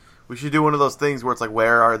We should do one of those things where it's like,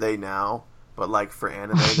 where are they now? But like for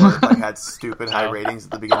anime that like had stupid high ratings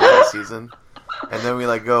at the beginning of the season, and then we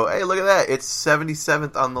like go, hey, look at that! It's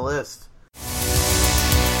 77th on the list.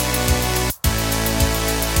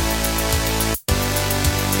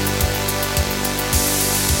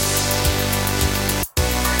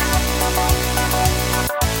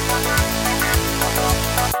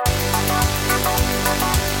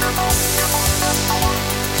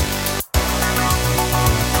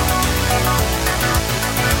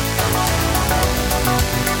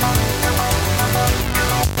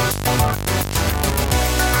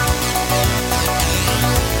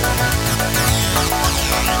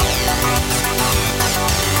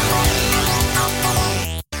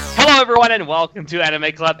 Everyone, and welcome to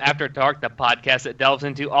Anime Club After Dark, the podcast that delves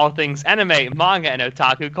into all things anime, manga, and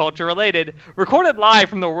otaku culture related, recorded live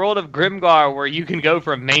from the world of Grimgar, where you can go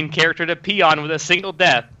from main character to peon with a single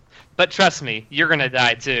death. But trust me, you're gonna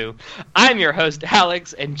die too. I'm your host,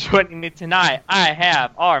 Alex, and joining me tonight, I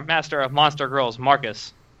have our master of Monster Girls,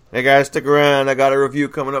 Marcus. Hey guys, stick around. I got a review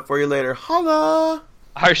coming up for you later. Holla!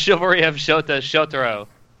 Our chivalry of Shota, Shotaro.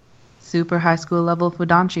 Super high school level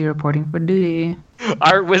Fudanchi reporting for duty.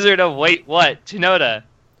 Our wizard of wait what, Chinoda.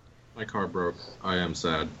 My car broke. I am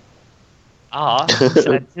sad. Aw,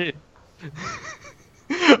 sad too.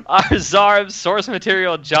 Our czar of source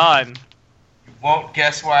material, John. You won't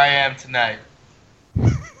guess where I am tonight.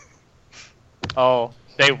 Oh,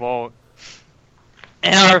 they won't.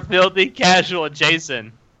 And our filthy casual,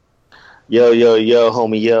 Jason. Yo,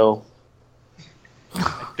 homie, yo.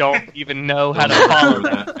 I don't even know how to Don't follow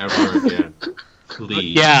that ever again.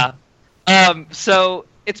 Please. Yeah. So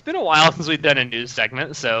it's been a while since we've done a news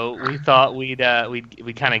segment, so we thought we'd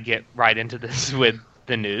kind of get right into this with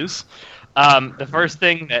the news. The first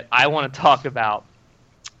thing that I want to talk about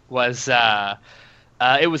was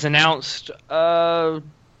it was announced last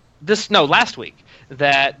week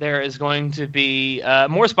that there is going to be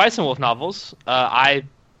more Spice and Wolf novels. I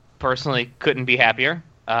personally couldn't be happier.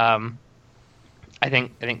 I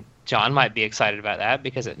think John might be excited about that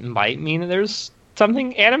because it might mean that there's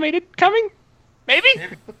something animated coming. Maybe?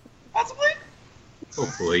 Possibly?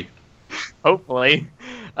 Hopefully.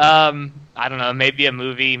 I don't know. Maybe a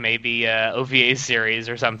movie, maybe a OVA series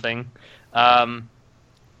or something. But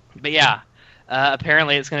yeah,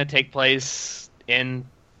 apparently it's going to take place in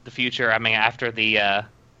the future. I mean, after the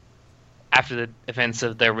events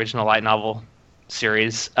of the original light novel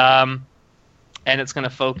series, and it's going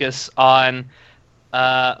to focus on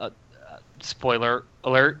spoiler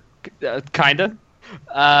alert, kinda.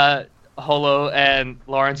 Holo and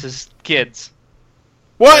Lawrence's kids.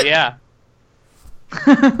 What? So, yeah.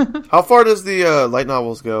 How far does the light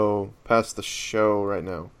novels go past the show right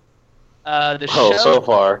now? So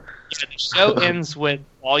far. Yeah, the show ends with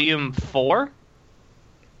volume 4,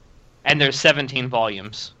 and there's 17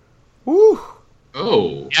 volumes. Woo!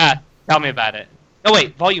 Oh. Yeah, tell me about it. Oh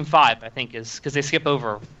wait, volume 5 I think is because they skip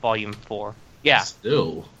over volume 4. Yeah.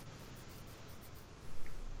 Still.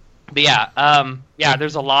 But yeah,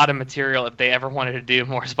 there's a lot of material if they ever wanted to do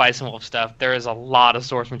more Spice and Wolf stuff. There is a lot of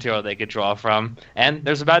source material they could draw from, and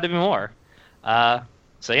there's about to be more.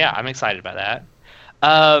 So yeah, I'm excited about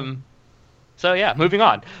that. So yeah, moving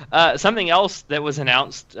on. Something else that was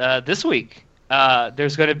announced this week.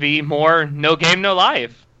 There's going to be more No Game No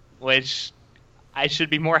Life, which I should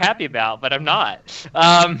be more happy about, but I'm not.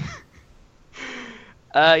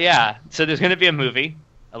 Yeah, so there's going to be a movie,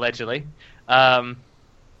 allegedly.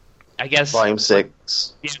 I guess Volume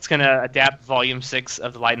 6. it's going to adapt Volume 6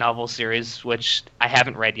 of the light novel series, which I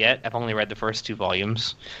haven't read yet. I've only read the first 2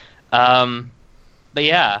 volumes. But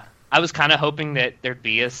yeah, I was kind of hoping that there'd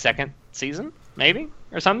be a second season, maybe,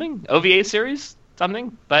 or something. OVA series,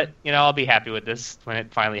 something. But, I'll be happy with this when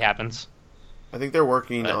it finally happens. I think they're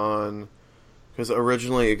working on... Because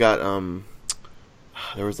originally it got...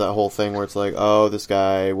 there was that whole thing where it's like, oh, this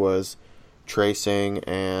guy was tracing,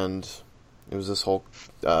 and it was this whole...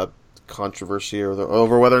 controversy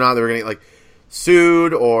over whether or not they were getting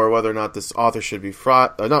sued, or whether or not this author should be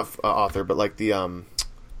not author, but like the I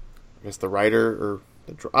guess the writer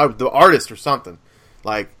or the artist or something.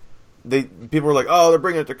 Like people were like, oh, they're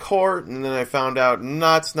bringing it to court, and then I found out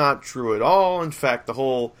that's not true at all. In fact, the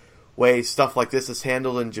whole way stuff like this is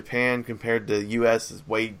handled in Japan compared to U.S. is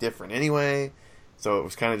way different anyway. So it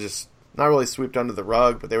was kind of just not really swept under the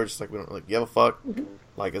rug, but they were just like, we don't really give a fuck.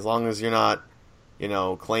 Like, as long as you're not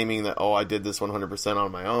claiming that, oh, I did this 100%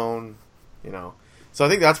 on my own, So I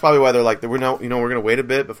think that's probably why they're like, we're going to wait a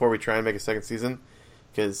bit before we try and make a second season,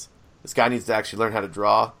 because this guy needs to actually learn how to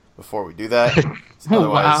draw before we do that.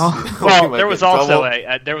 Otherwise, Wow. Well, there was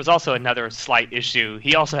also another slight issue.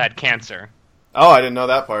 He also had cancer. Oh, I didn't know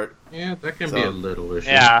that part. Yeah, that can be a little issue.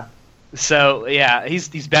 Yeah. So yeah,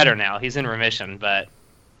 he's better now. He's in remission, but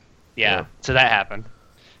yeah. So that happened.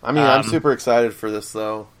 I mean, I'm super excited for this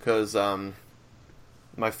though, because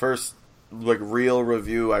my first real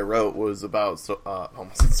review I wrote was about Sword Art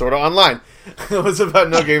Online. It was about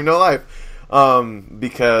No Game No Life,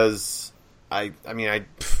 because I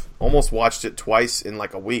almost watched it twice in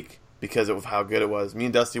a week because of how good it was. Me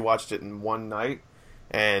and Dusty watched it in one night,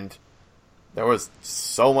 and there was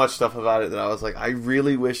so much stuff about it that I was like, I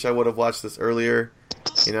really wish I would have watched this earlier,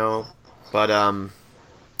 But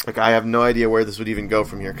I have no idea where this would even go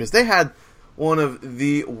from here, because they had one of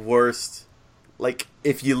the worst.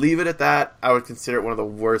 If you leave it at that, I would consider it one of the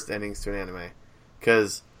worst endings to an anime,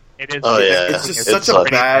 because it is. It's just such a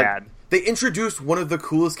bad. They introduced one of the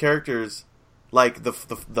coolest characters,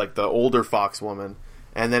 the older fox woman,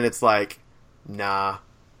 and then it's nah,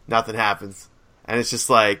 nothing happens. And it's just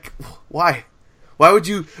why? Why would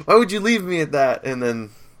you leave me at that? And then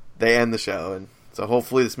they end the show. And so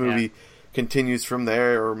hopefully this movie continues from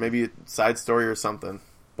there, or maybe a side story or something.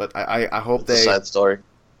 But I hope a side story.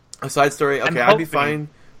 A side story? Okay, I'd be fine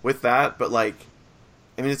with that. But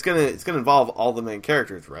it's gonna involve all the main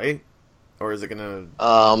characters, right? Or is it gonna?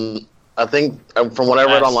 I think from what I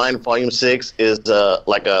read online, Volume 6 is a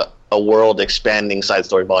world expanding side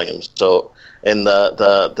story volume. So, and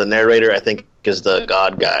the narrator, I think, is the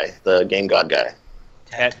god guy, the game god guy.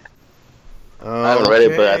 Ted. I haven't read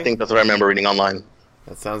it, but I think that's what I remember reading online.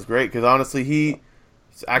 That sounds great, because honestly, he's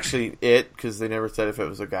actually because they never said if it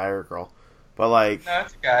was a guy or a girl. But No,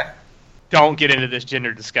 it's a guy. Don't get into this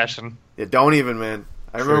gender discussion. Yeah, don't even, man.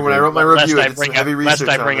 I remember when I wrote my review, I did some heavy research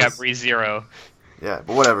lest I bring on up ReZero. Yeah,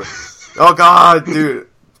 but whatever. Oh, God, dude.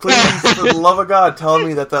 Please, for the love of God, tell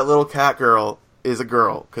me that little cat girl is a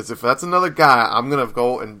girl. Because if that's another guy, I'm going to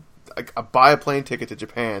go and buy a plane ticket to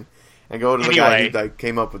Japan and go to the guy who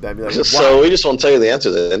came up with that and be like, why? So we just won't tell you the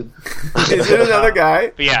answer then. Is it another guy?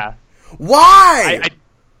 But yeah. Why?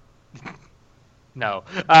 No.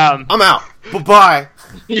 I'm out. Bye-bye.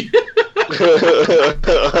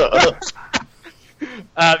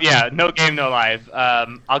 Yeah, No Game No Life.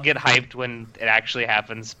 I'll get hyped when it actually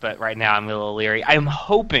happens, but right now I'm a little leery. I'm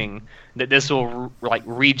hoping that this will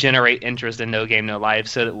regenerate interest in No Game No Life,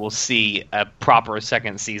 so that we'll see a proper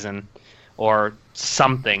second season or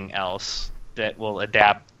something else that will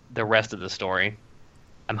adapt the rest of the story.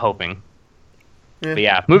 I'm hoping. Yeah. But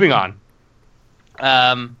yeah, moving on.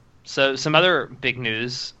 So some other big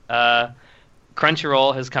news.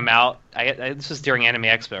 Crunchyroll has come out. This was during Anime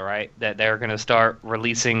Expo, right? That they're going to start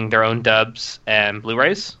releasing their own dubs and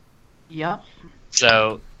Blu-rays. Yep.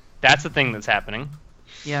 So that's the thing that's happening.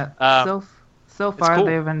 Yeah. So far, cool.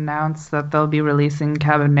 They've announced that they'll be releasing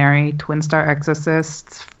Cabaneri, Twin Star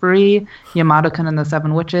Exorcists, Free, Yamato-kun and the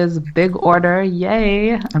Seven Witches, Big Order,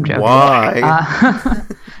 yay! I'm joking. Why?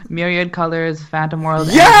 Myriad Colors, Phantom World,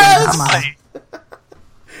 yes!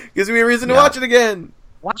 Gives me a reason to watch it again.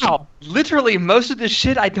 Wow, literally most of this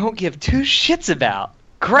shit I don't give two shits about.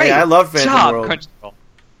 Great. Hey, I love Phantom World. Crunchyroll.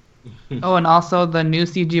 Oh, and also the new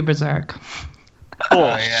CG Berserk. Cool.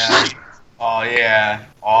 Oh yeah. Oh yeah.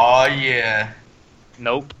 Oh yeah.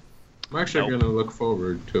 Nope. I'm actually going to look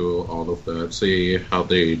forward to all of that, see how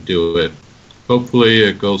they do it. Hopefully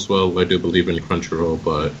it goes well. I do believe in Crunchyroll,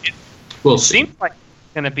 but we'll see. Seems like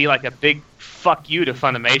it's going to be like a big fuck you to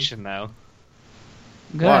Funimation, though.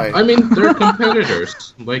 Good. Why? I mean, they're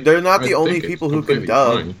competitors. They're not the only people who can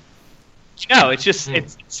dub. Fine. No, it's just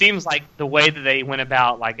it seems like the way that they went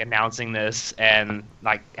about announcing this and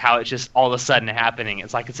how it's just all of a sudden happening.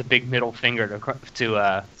 It's like it's a big middle finger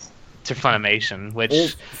to Funimation,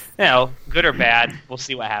 which good or bad, we'll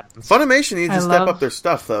see what happens. Funimation needs to step up their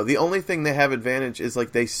stuff, though. The only thing they have advantage is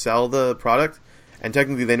they sell the product, and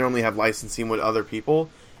technically they normally have licensing with other people,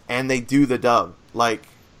 and they do the dub.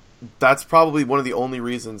 That's probably one of the only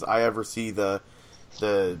reasons I ever see the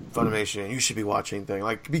Funimation you should be watching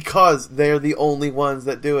thing, because they're the only ones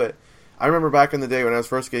that do it. I remember back in the day when I was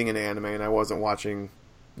first getting into anime and I wasn't watching,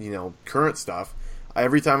 current stuff.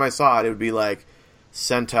 Every time I saw it, it would be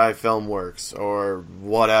Sentai Filmworks or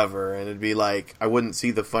whatever, and it'd be I wouldn't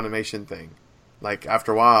see the Funimation thing.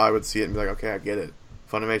 After a while, I would see it and be okay, I get it.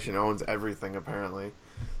 Funimation owns everything apparently,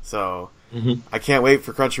 so I can't wait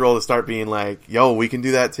for Crunchyroll to start being yo, we can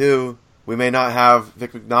do that too. We may not have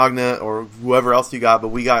Vic Mignogna or whoever else you got, but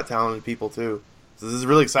we got talented people too. So this is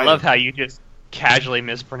really exciting. I love how you just casually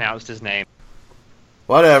mispronounced his name.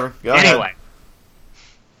 Whatever. Go anyway.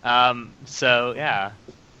 ahead. So yeah.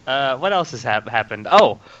 What else has happened?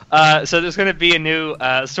 Oh, so there's going to be a new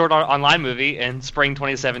Sword Art Online movie in spring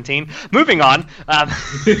 2017. Moving on.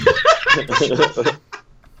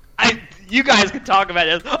 You guys can talk about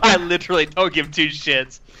this. I literally don't give two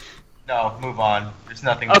shits. No, move on. There's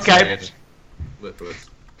nothing to Okay. say.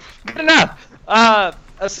 Good enough.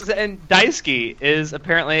 And Daisuke is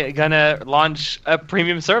apparently gonna launch a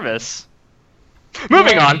premium service.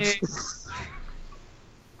 Moving on.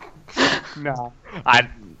 No,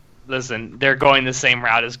 listen. They're going the same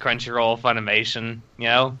route as Crunchyroll, Funimation. You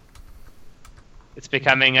know, it's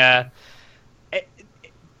becoming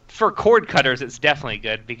for cord cutters. It's definitely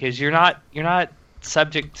good because you're not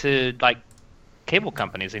subject to like cable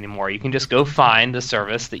companies anymore. You can just go find the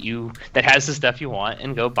service that has the stuff you want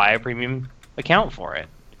and go buy a premium account for it.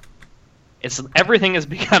 Everything is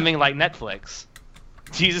becoming like Netflix.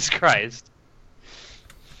 Jesus Christ.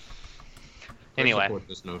 Anyway, I support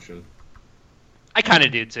this notion. I kind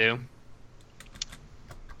of do too.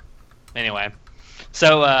 Anyway,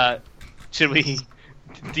 so should we?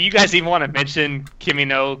 Do you guys even want to mention Kimi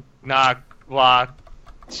no Na wa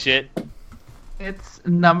shit? It's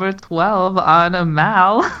number 12 on a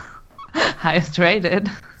Mal, highest rated.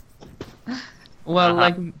 Well,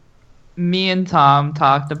 like me and Tom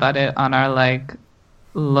talked about it on our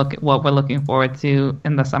look at what we're looking forward to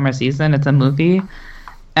in the summer season. It's a movie,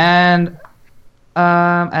 and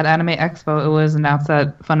at Anime Expo, it was announced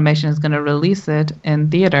that Funimation is going to release it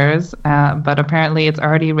in theaters, but apparently it's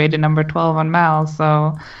already rated number 12 on Mal,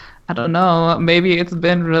 so I don't know. Maybe it's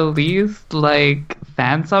been released like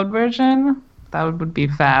fan sub version? That would be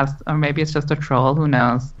fast. Or maybe it's just a troll, who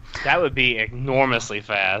knows? That would be enormously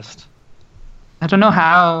fast. I don't know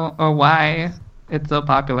how or why it's so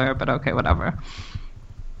popular, but okay, whatever.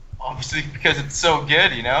 Obviously, because it's so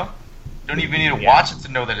good, you know? You don't even need to watch it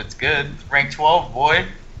to know that it's good. It's ranked 12, boy.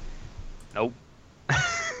 Nope.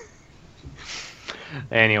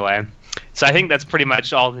 Anyway, so I think that's pretty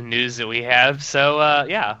much all the news that we have. So,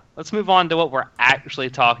 yeah, let's move on to what we're actually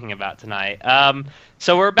talking about tonight.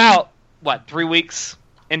 So we're about, 3 weeks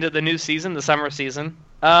into the new season, the summer season.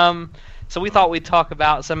 So we thought we'd talk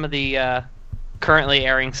about some of the currently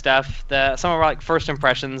airing stuff, some of our first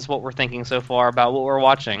impressions, what we're thinking so far about what we're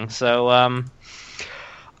watching. So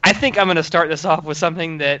I think I'm going to start this off with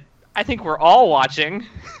something that I think we're all watching,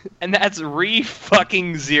 and that's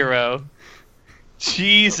Re-fucking Zero.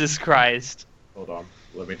 Jesus Christ. Hold on.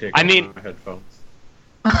 Let me take off my headphones.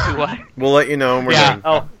 What? We'll let you know when we're done.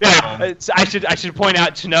 Oh, yeah. I should point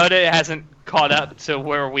out Tsunoda hasn't caught up to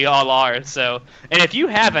where we all are. So, and if you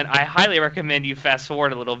haven't, I highly recommend you fast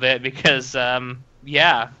forward a little bit because, you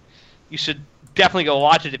should definitely go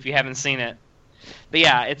watch it if you haven't seen it. But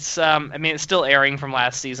yeah, it's it's still airing from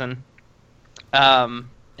last season, and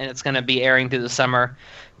it's going to be airing through the summer.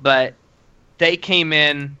 But they came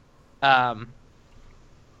in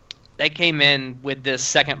with this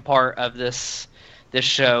second part of this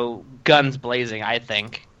show, guns blazing, I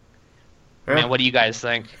think. Yeah. Man, what do you guys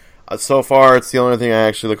think? So far, it's the only thing I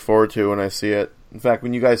actually look forward to when I see it. In fact,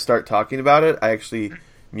 when you guys start talking about it, I actually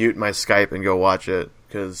mute my Skype and go watch it,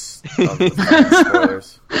 because of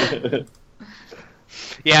the spoilers.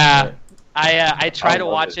 Yeah, I try to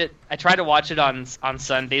watch it. I try to watch it on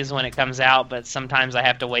Sundays when it comes out, but sometimes I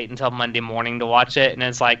have to wait until Monday morning to watch it, and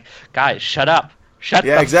it's like, guys, shut up.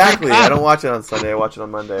 Yeah, exactly. I don't watch it on Sunday. I watch it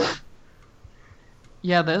on Monday.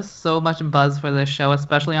 Yeah, there's so much buzz for this show,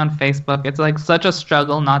 especially on Facebook. It's such a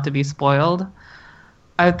struggle not to be spoiled.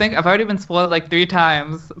 I think I've already been spoiled 3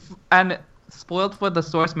 times, and spoiled for the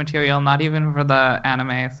source material, not even for the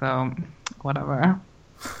anime, so whatever.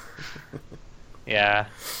 Yeah,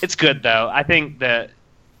 it's good though. I think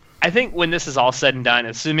when this is all said and done,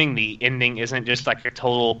 assuming the ending isn't just a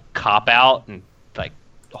total cop out and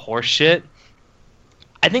horse shit,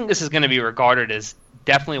 I think this is going to be regarded as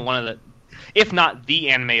definitely one of the, if not the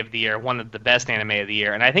anime of the year, one of the best anime of the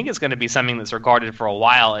year. And I think it's going to be something that's regarded for a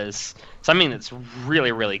while as something that's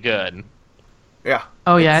really, really good. Yeah.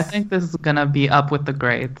 Oh, yeah, I think this is going to be up with the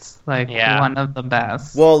greats. One of the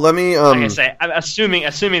best. Well, let me... like I say,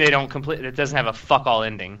 assuming they don't complete it doesn't have a fuck-all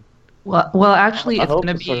ending. Well, actually, it's going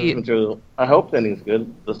to be... I hope the ending's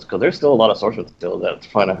good, because there's still a lot of source material that's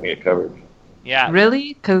probably not going to get covered. Yeah.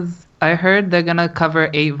 Really? Because I heard they're going to cover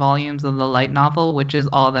 8 volumes of the light novel, which is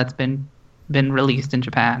all that's been released in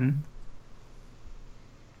Japan.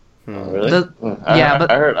 Really? But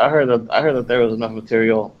I heard that there was enough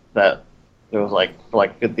material that there was for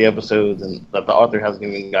 50 episodes, and that the author hasn't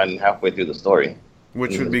even gotten halfway through the story.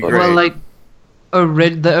 Which would be great. Well,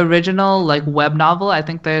 the original web novel, I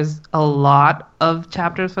think there's a lot of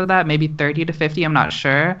chapters for that, maybe 30 to 50. I'm not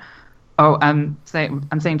sure. Oh, I'm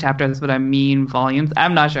saying chapters, but I mean volumes.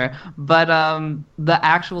 I'm not sure. But the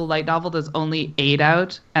actual light novel, there's only 8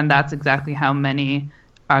 out, and that's exactly how many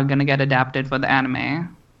are going to get adapted for the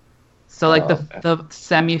anime. So like the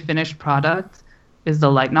semi-finished product is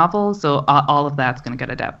the light novel, so all of that's going to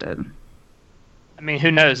get adapted. I mean,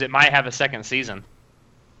 who knows? It might have a second season.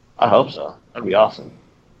 I hope so. That'd be awesome.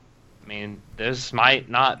 I mean, this might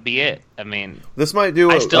not be it. I mean, this might do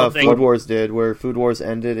what Food Wars did, where Food Wars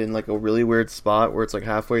ended in like a really weird spot where it's like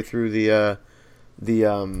halfway through the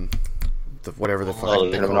whatever the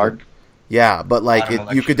fuck. Arc. Yeah, but like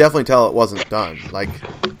you could definitely tell it wasn't done. Like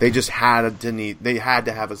they just had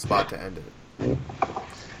to have a spot to end it.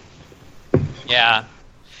 Yeah,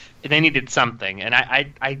 they needed something, and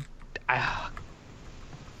I'd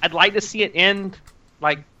like to see it end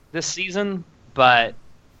like this season, but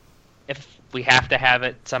if we have to have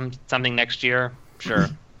it something next year, sure.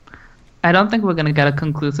 I don't think we're gonna get a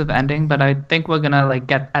conclusive ending, but I think we're gonna like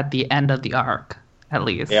get at the end of the arc at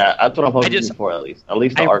least. Yeah, that's what I'm hoping for. At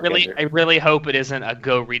least the arc. I really hope it isn't a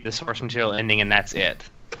go read the source material ending and that's it.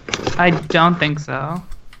 I don't think so.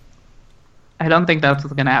 I don't think that's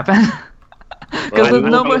what's gonna happen. Because there's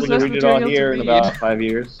no more source material to read. In about 5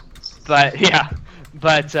 years. But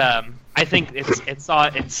I think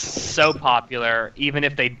it's so popular. Even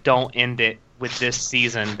if they don't end it with this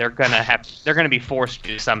season, they're gonna be forced to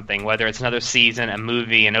do something. Whether it's another season, a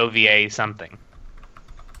movie, an OVA, something.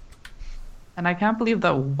 And I can't believe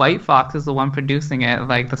that White Fox is the one producing it.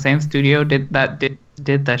 Like the same studio did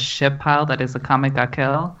the ship pile that is a Comic Ga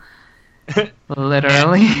Kill.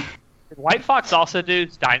 Literally. Did White Fox also do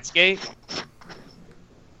Steins Gate?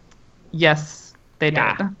 Yes, they did.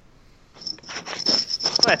 That's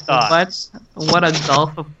what I thought. What a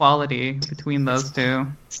gulf of quality between those two.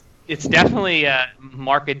 It's definitely a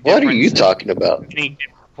marked difference. What are you talking about?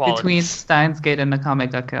 Between Steins Gate and the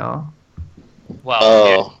Comic Ga Kill.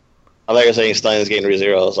 Well, I thought you were saying Steins Gate and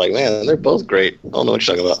ReZero. I was like, man, they're both great. I don't know what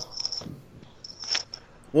you're talking about.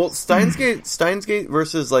 Well, Steins Gate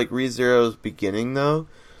versus like ReZero's beginning though.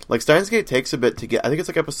 Like Steins Gate takes a bit to get. I think it's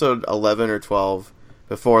like episode 11 or 12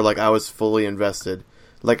 before like I was fully invested.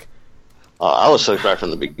 Like I was hooked right from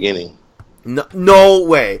the beginning. No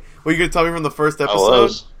way. Were you gonna tell me from the first episode? I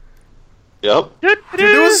was. Yep. Dude,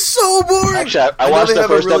 it was so boring. Actually, I watched the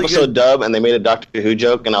first episode dub, and they made a Doctor Who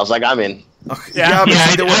joke, and I was like, I'm in. Yeah,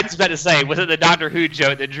 I was about to say, was it the Doctor Who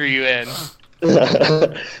joke that drew you in?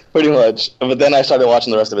 Pretty much. But then I started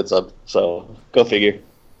watching the rest of it sub, so go figure.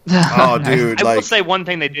 Oh, dude. I will say one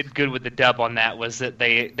thing they did good with the dub on that was that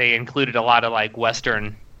they included a lot of like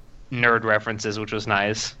Western nerd references, which was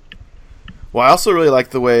nice. Well, I also really like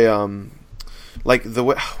the way, what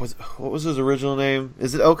was his original name?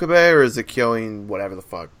 Is it Okabe or is it Kyoin whatever the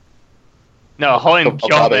fuck? No, Hoin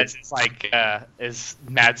Kyoin is like is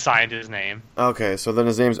mad scientist's name. Okay, so then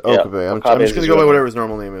his name's Okabe. Yeah, I'm just gonna go by whatever his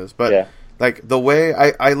normal name is. But like the way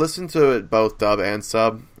I listened to it both dub and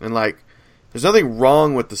sub, and like there's nothing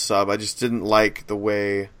wrong with the sub. I just didn't like the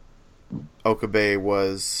way Okabe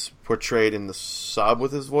was portrayed in the sub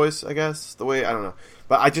with his voice. I guess the way I don't know,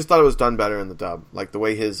 but I just thought it was done better in the dub. Like the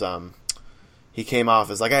way his he came off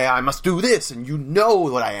as like, hey, I must do this, and you know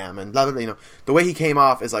what I am, and blah, blah, blah, you know. The way he came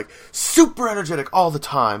off is like, super energetic all the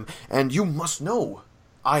time, and you must know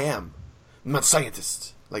I am mad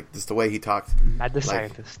scientist. Like, just the way he talked. Mad the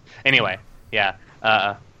scientist. Anyway, yeah.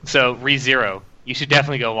 So, ReZero, you should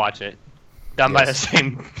definitely go watch it. Done by the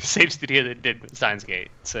same studio that did Steins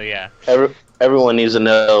Gate. So, yeah. Everyone needs to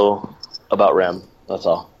know about Rem. That's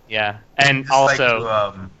all. Yeah, and just also...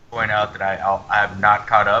 like to point out that I have not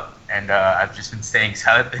caught up, and I've just been staying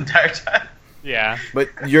silent the entire time. Yeah, but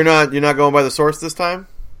you're not going by the source this time.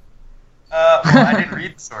 Well, I didn't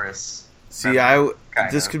read the source. See,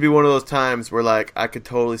 this could be one of those times where like I could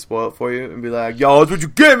totally spoil it for you and be like, "Yo, that's what you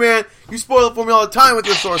get, man. You spoil it for me all the time with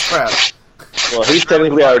your source crap." Well, he's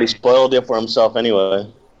technically already spoiled it for himself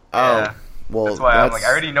anyway. Yeah. Oh, well, that's why I'm like, I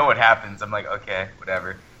already know what happens. I'm like, okay,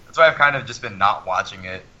 whatever. That's why I've kind of just been not watching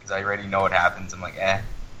it because I already know what happens. I'm like, eh.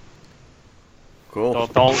 Cool.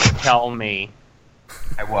 Don't tell me.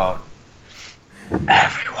 I won't.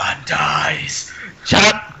 Everyone dies.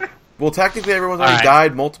 Shut up. Well, technically, everyone's already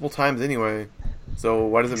died multiple times anyway. So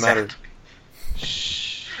why does it matter?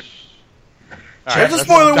 Shh. There's a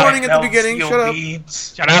spoiler warning at the beginning. Shut up.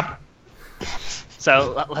 Shut up.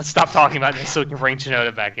 So let's stop talking about this so we can bring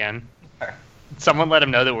Shinoda back in. Someone let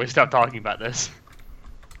him know that we stopped talking about this.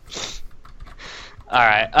 All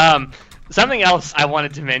right. Something else I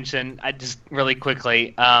wanted to mention, I just really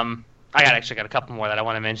quickly. I got a couple more that I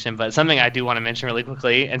want to mention, but something I do want to mention really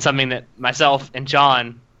quickly, and something that myself and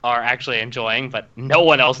John are actually enjoying, but no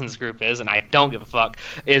one else in this group is, and I don't give a fuck,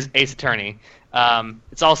 is Ace Attorney.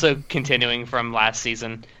 It's also continuing from last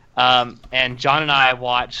season, and John and I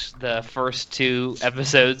watched the first 2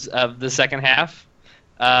 episodes of the second half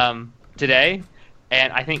today,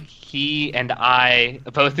 and I think he and I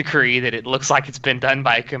both agree that it looks like it's been done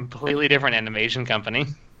by a completely different animation company.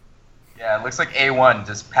 Yeah, it looks like A1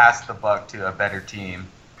 just passed the buck to a better team,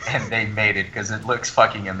 and they made it because it looks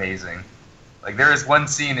fucking amazing. Like, there is one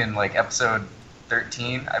scene in, like, episode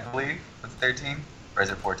 13, I believe. Was it 13? Or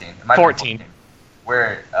is it 14? It might 14. Be 14.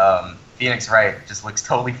 Where Phoenix Wright just looks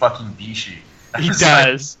totally fucking Bishi. He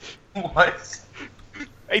does. Like, what?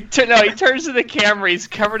 He turns to the camera, he's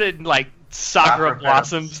covered in, like, sakura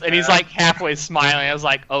blossoms, and he's, like, halfway smiling. I was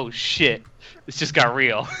like, oh, shit. This just got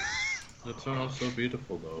real. That's so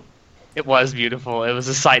beautiful, though. It was beautiful. It was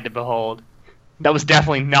a sight to behold. That was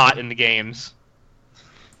definitely not in the games.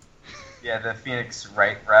 Yeah, the Phoenix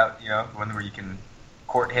Wright route, you know, the one where you can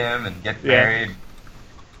court him and get married.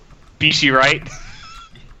 Bishi Wright.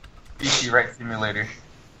 Bishi Wright Simulator.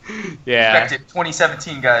 Yeah. Expected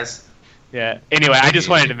 2017, guys. Yeah. Anyway, I just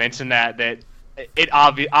wanted to mention that it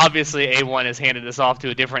obviously A1 has handed this off to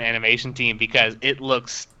a different animation team because it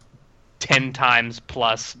looks 10 times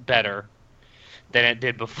plus better than it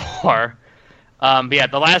did before. But yeah,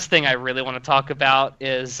 the last thing I really want to talk about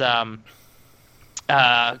is an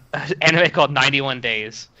anime called 91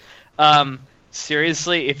 Days.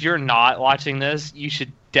 Seriously, if you're not watching this, you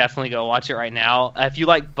should definitely go watch it right now. If you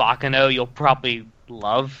like Baccano, you'll probably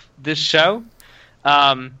love this show.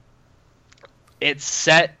 It's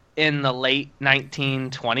set in the late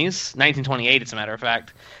 1920s, 1928 as a matter of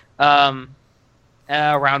fact,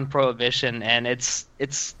 around Prohibition, and it's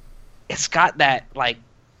got that, like,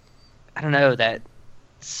 I don't know, that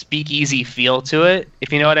speakeasy feel to it,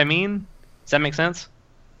 if you know what I mean. Does that make sense?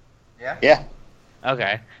 Yeah. Yeah.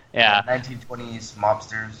 Okay. Yeah. 1920s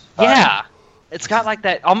mobsters. Yeah. It's got like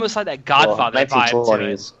that, almost like that Godfather vibe to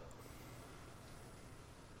it.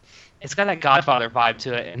 It's got that Godfather vibe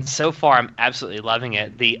to it, and so far I'm absolutely loving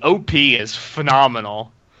it. The OP is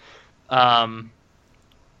phenomenal.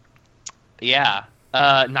 Yeah.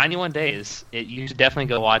 91 Days. You should definitely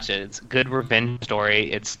go watch it. It's a good revenge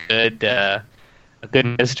story. It's good, a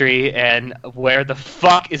good mystery. And where the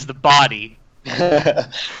fuck is the body?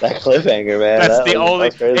 That cliffhanger, man. That's the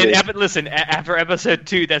only. And listen, after episode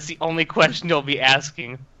 2, that's the only question you'll be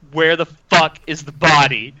asking. Where the fuck is the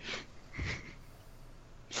body?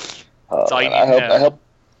 That's all you need to know.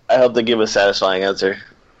 I hope they give a satisfying answer.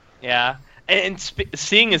 Yeah, and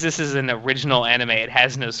seeing as this is an original anime, it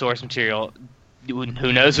has no source material. Who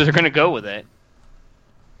knows where they're going to go with it?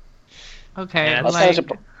 Okay, yeah, never mind.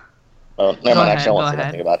 Actually, I won't say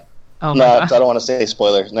nothing about it. Oh no, I don't want to say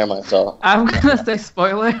spoilers. Never mind. So I'm gonna say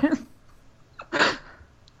spoilers.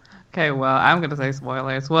 Okay, well, I'm gonna say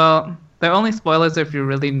spoilers. Well, they're only spoilers if you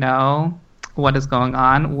really know what is going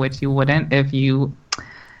on, which you wouldn't if you.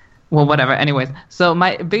 Well, whatever. Anyways, so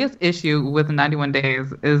my biggest issue with 91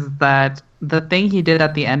 Days is that the thing he did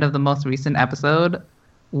at the end of the most recent episode,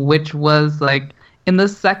 which was like in the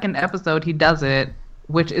second episode, he does it,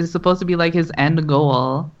 which is supposed to be like his end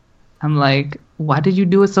goal. I'm like, why did you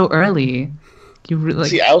do it so early?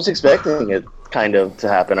 See, I was expecting it kind of to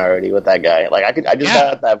happen already with that guy. Like, I just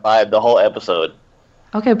got that vibe the whole episode.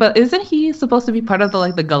 Okay, but isn't he supposed to be part of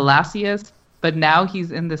the Galactius? But now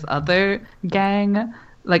he's in this other gang.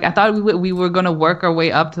 Like, I thought we were gonna work our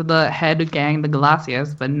way up to the head gang, the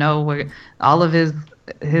Galactius, but no, all of his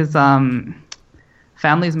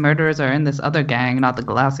family's murderers are in this other gang, not the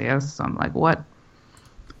Galactius. So I'm like, what?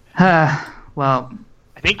 Well.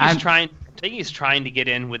 I think he's trying to get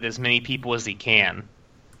in with as many people as he can.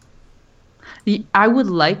 I would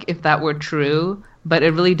like if that were true, but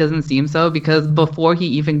it really doesn't seem so because before he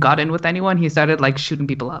even got in with anyone, he started like shooting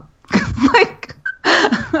people up. Like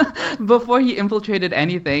before he infiltrated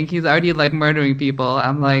anything, he's already like murdering people.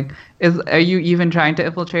 I'm like, are you even trying to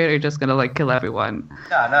infiltrate, or are you just gonna like kill everyone?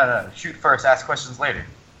 No. Shoot first, ask questions later.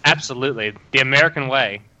 Absolutely, the American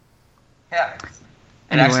way. Yeah.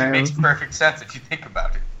 It actually makes perfect sense if you think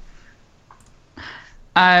about it.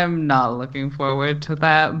 I'm not looking forward to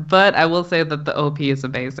that, but I will say that the OP is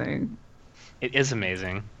amazing. It is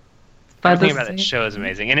amazing. Everything about that show is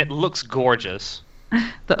amazing, and it looks gorgeous.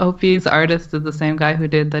 The OP's artist is the same guy who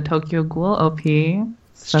did the Tokyo Ghoul OP,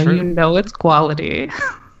 so true. You know it's quality.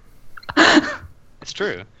 It's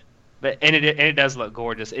true, but it does look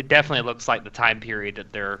gorgeous. It definitely looks like the time period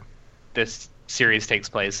that this series takes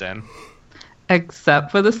place in.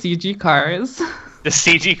 Except for the CG cars. The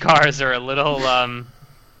CG cars are a little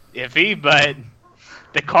iffy, but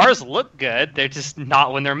the cars look good. They're just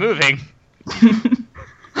not when they're moving.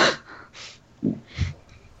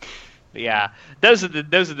 Yeah, those are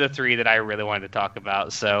the three that I really wanted to talk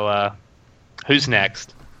about. So, who's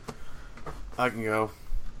next? I can go.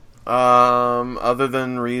 Other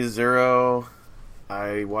than Re:Zero,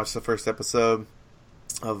 I watched the first episode.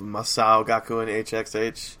 of Masao, Gaku, and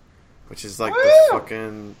HXH, which is like the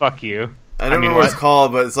fucking... Fuck you. I don't know what it's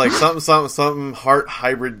called, but it's like something Heart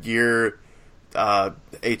Hybrid Gear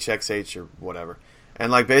HXH or whatever.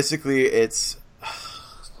 And like basically it's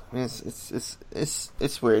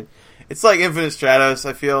weird. It's like Infinite Stratos,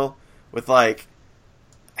 I feel, with like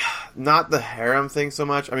not the harem thing so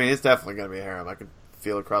much. I mean, it's definitely going to be a harem. I can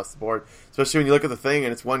feel across the board, especially when you look at the thing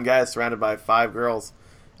and it's one guy surrounded by 5 girls.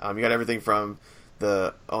 You got everything from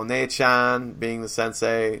the One-chan being the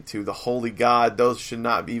sensei to the holy god. Those should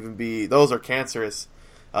not even be. Those are cancerous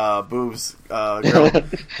boobs, girl. Then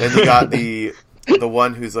you got the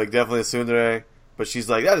one who's like definitely a tsundere, but she's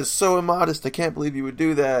like, that is so immodest. I can't believe you would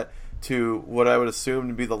do that. To what I would assume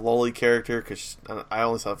to be the loli character, because I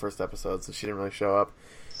only saw the first episode, so she didn't really show up.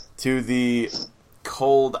 To the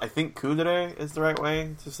cold, I think kudere is the right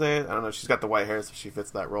way to say it. I don't know. She's got the white hair, so she fits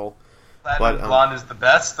that role. Platinum blonde is the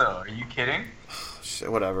best, though. Are you kidding?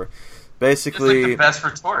 Whatever. Basically, just like the best for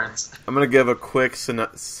torts. I'm gonna give a quick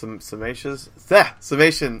summation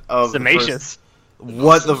of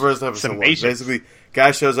what the first episode was. Basically, guy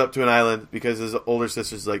shows up to an island because his older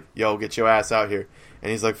sister's like, "Yo, get your ass out here,"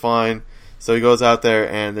 and he's like, "Fine." So he goes out there,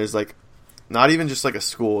 and there's like, not even just like a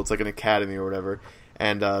school; it's like an academy or whatever.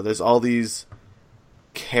 And there's all these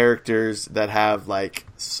characters that have like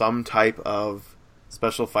some type of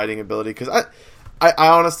special fighting ability. Because I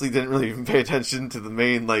honestly didn't really even pay attention to the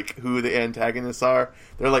main, like, who the antagonists are.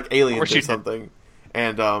 They're like aliens or something.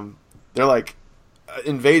 And they're like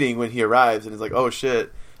invading when he arrives, and he's like, oh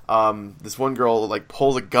shit. This one girl like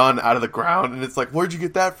pulls a gun out of the ground, and it's like, where'd you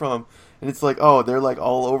get that from? And it's like, oh, they're like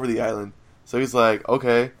all over the island. So he's like,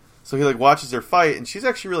 okay. So he like watches her fight, and she's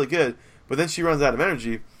actually really good. But then she runs out of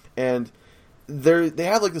energy, and they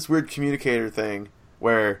have like this weird communicator thing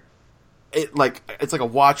where it's like a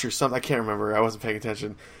watch or something. I can't remember. I wasn't paying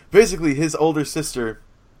attention. Basically, his older sister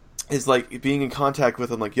is like being in contact with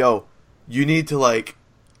him, like, yo, you need to like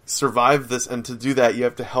survive this, and to do that, you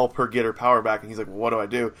have to help her get her power back. And he's like, well, what do I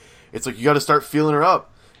do? It's like, you got to start feeling her up.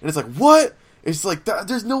 And it's like, what? It's like,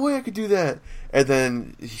 there's no way I could do that. And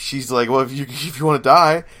then she's like, well, if you want to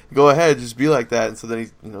die, go ahead, just be like that. And so then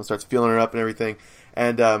he starts feeling her up and everything.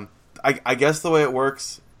 And I guess the way it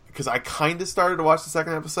works, because I kind of started to watch the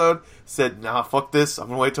second episode, said, nah, fuck this, I'm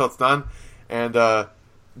going to wait till it's done. And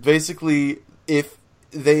basically, if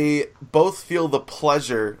they both feel the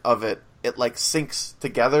pleasure of it, it like syncs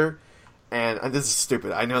together. And this is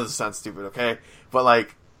stupid. I know this sounds stupid, okay? But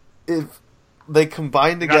like, if they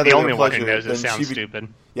combine together, not the only one who knows it sounds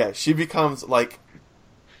stupid. Yeah, she becomes like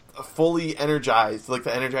fully energized, like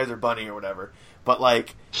the Energizer Bunny or whatever. But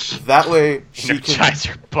like that way,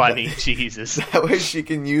 Energizer Bunny, Jesus. That way she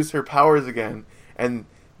can use her powers again, and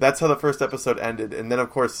that's how the first episode ended. And then of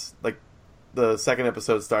course, like the second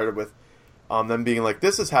episode started with them being like,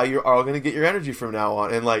 "This is how you're all going to get your energy from now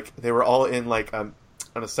on." And like they were all in like an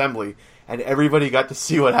assembly, and everybody got to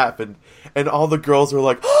see what happened, and all the girls were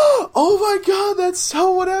like, "Oh my god, that's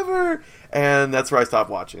so whatever." And that's where I stopped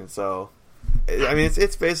watching. So, I mean,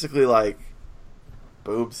 it's basically like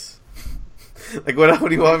boobs. Like, what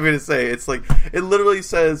do you want me to say? It's like, it literally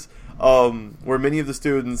says, where many of the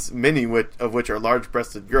students, of which are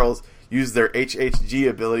large-breasted girls, use their HHG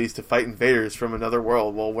abilities to fight invaders from another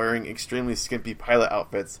world while wearing extremely skimpy pilot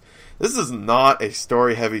outfits. This is not a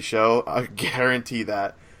story-heavy show, I guarantee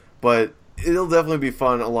that. But it'll definitely be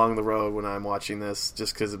fun along the road when I'm watching this,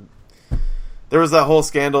 just because there was that whole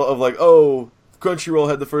scandal of like, oh, Crunchyroll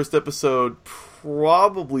had the first episode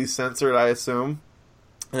probably censored, I assume.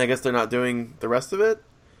 And I guess they're not doing the rest of it?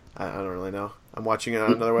 I don't really know. I'm watching it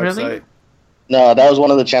on another website. Really? No, that was one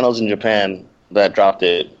of the channels in Japan that dropped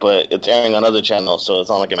it, but it's airing on other channels, so it's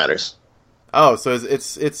not like it matters. Oh, so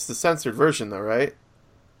it's the censored version, though, right?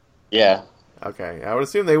 Yeah. Okay, I would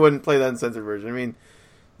assume they wouldn't play that uncensored version. I mean,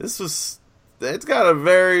 it's got a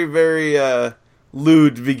very, very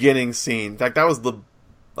lewd beginning scene. In fact, that was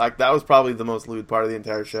probably the most lewd part of the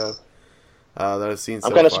entire show that I've seen so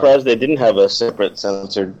far. I'm kind of surprised they didn't have a separate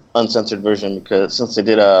uncensored version, because since they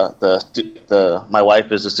did the My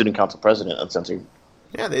Wife is the Student Council President uncensored.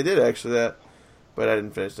 Yeah, they did actually that, but I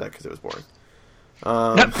didn't finish that because it was boring.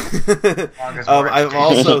 I've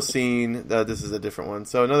also seen this is a different one.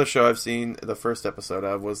 So another show I've seen the first episode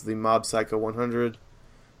of was the Mob Psycho 100.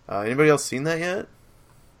 Anybody else seen that yet?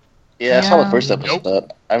 Yeah, I saw the first episode.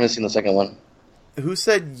 Nope. I haven't seen the second one. Who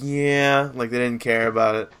said yeah? Like they didn't care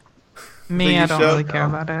about it? Me, I don't really care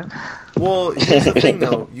about it. Well, here's the thing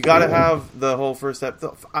though. You gotta have the whole first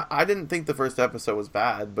episode. I didn't think the first episode was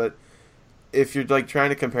bad, but if you're like trying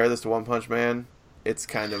to compare this to One Punch Man, it's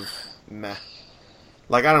kind of meh.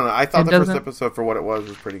 Like, I don't know. I thought the first episode for what it was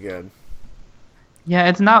pretty good. Yeah,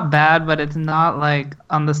 it's not bad, but it's not like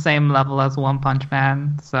on the same level as One Punch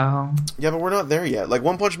Man. So yeah, but we're not there yet. Like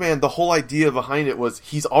One Punch Man, the whole idea behind it was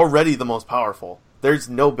he's already the most powerful. There's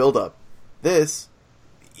no build up. This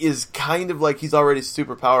is kind of like he's already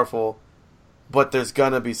super powerful, but there's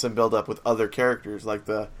gonna be some build up with other characters like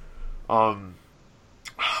the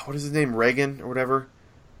what is his name, Reagan or whatever.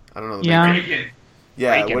 I don't know. Reagan.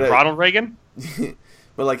 Yeah, Reagan. Ronald Reagan.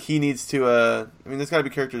 But like he needs to. I mean, there's got to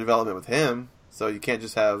be character development with him. So you can't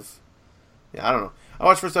just have... Yeah, I don't know. I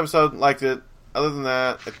watched the first episode, liked it. Other than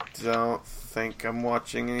that, I don't think I'm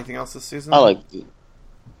watching anything else this season. I liked it.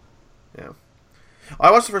 Yeah. I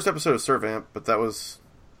watched the first episode of Servamp, but that was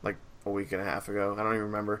like a week and a half ago. I don't even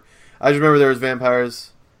remember. I just remember there was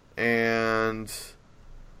vampires, and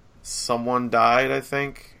someone died, I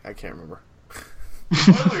think. I can't remember.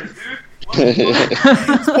 Spoilers,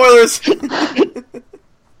 dude! Spoilers!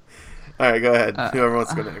 Alright, go ahead. Whoever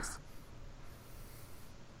wants to go next.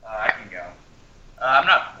 I can go. I'm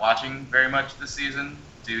not watching very much this season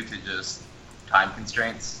due to just time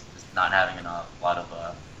constraints, just not having a lot of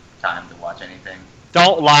time to watch anything.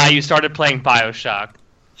 Don't lie, you started playing BioShock.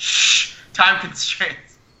 Shh! Time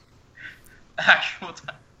constraints. Actual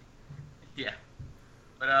time. Yeah.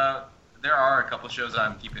 But there are a couple shows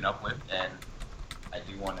I'm keeping up with, and I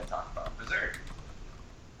do want to talk about Berserk.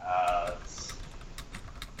 It's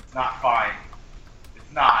not fine.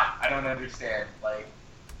 It's not. I don't understand. Like,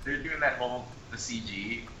 they're doing the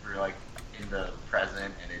CG for like in the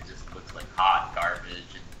present, and it just looks like hot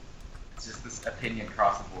garbage. And it's just this opinion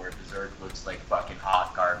across the board. Berserk looks like fucking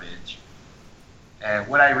hot garbage. And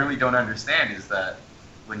what I really don't understand is that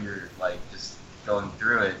when you're like just going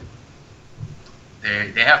through it,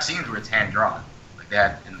 they have scenes where it's hand drawn, like they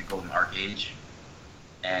had in the Golden Arc Age,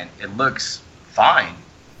 and it looks fine.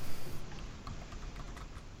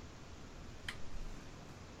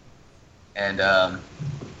 And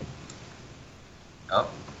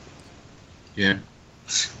Yeah.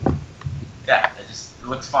 Yeah, it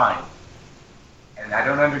looks fine. And I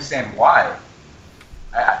don't understand why.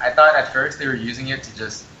 I thought at first they were using it to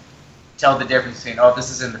just tell the difference between, oh,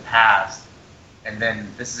 this is in the past, and then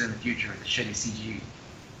this is in the future with the shitty CG.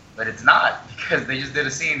 But it's not, because they just did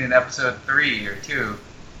a scene in episode 3 or 2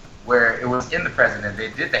 where it was in the present and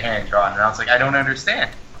they did the hand drawn, and I was like, I don't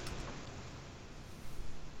understand.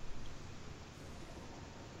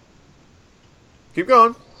 Keep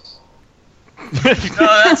going. No,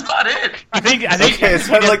 that's about it. I think Okay, it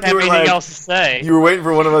sounded like you were anything like else to say. you were waiting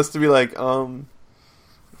for one of us to be like,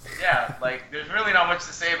 Yeah, like, there's really not much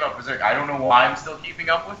to say about Berserk. I don't know why I'm still keeping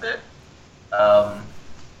up with it. I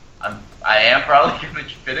am probably going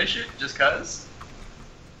to finish it just because.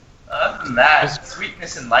 Other than that,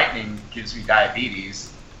 Sweetness and Lightning gives me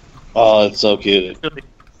diabetes. Oh, it's so cute.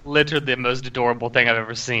 Literally the most adorable thing I've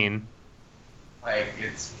ever seen. Like,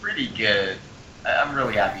 it's pretty good. I'm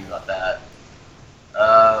really happy about that.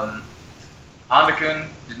 Honda-kun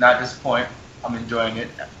did not disappoint. I'm enjoying it.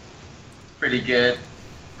 Pretty good.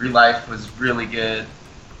 Real Life was really good.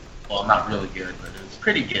 Well, not really good, but it was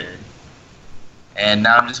pretty good. And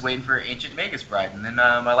now I'm just waiting for Ancient Magus Bride, and then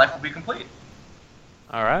my life will be complete.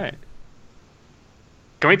 All right.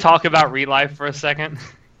 Can we talk about Real Life for a second?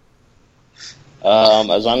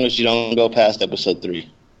 As long as you don't go past episode 3.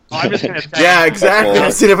 Oh, I'm just gonna say, yeah, exactly.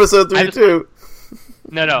 I've seen episode 3 too.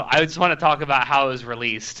 No. I just want to talk about how it was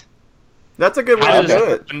released. That's a good way to do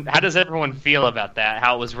it. How does everyone feel about that?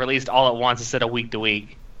 How it was released all at once instead of week to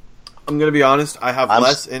week? I'm gonna be honest. I have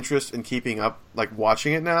less interest in keeping up, like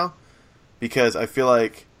watching it now, because I feel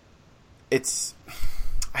like it's.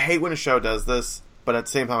 I hate when a show does this, but at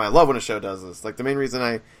the same time, I love when a show does this. Like the main reason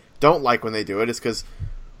I don't like when they do it is because,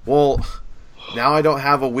 well, now I don't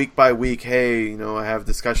have a week by week. Hey, I have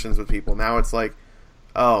discussions with people. Now it's like,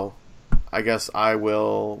 oh, I guess I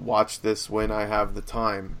will watch this when I have the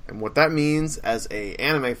time. And what that means as a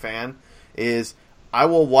anime fan is I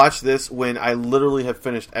will watch this when I literally have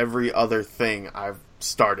finished every other thing I've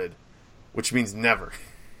started, which means never.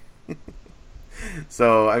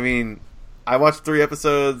 So, I mean, I watched 3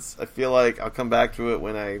 episodes. I feel like I'll come back to it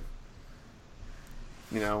when I,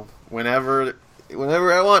 whenever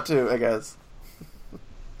I want to, I guess. Yeah.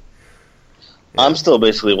 I'm still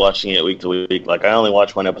basically watching it week to week. Like, I only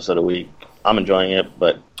watch 1 episode a week. I'm enjoying it,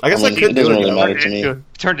 but I guess I could it doesn't do it really matter to me.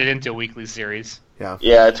 Turned it into a weekly series.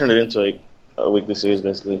 Yeah, I turned it into a weekly series,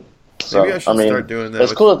 basically. So, maybe I should start doing that.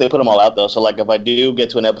 It's cool that they put them all out, though. So, like, if I do get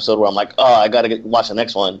to an episode where I'm like, oh, I gotta watch the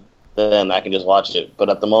next one, then I can just watch it. But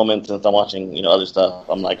at the moment, since I'm watching, other stuff,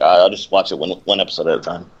 I'm like, I'll just watch it one episode at a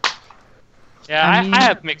time. Yeah, I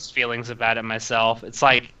have mixed feelings about it myself. It's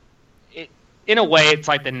like, in a way, it's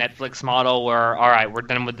like the Netflix model where, all right, we're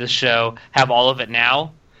done with this show, have all of it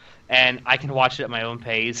now, and I can watch it at my own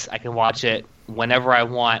pace. I can watch it whenever I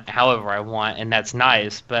want, however I want, and that's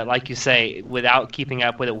nice. But like you say, without keeping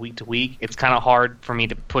up with it week to week, it's kind of hard for me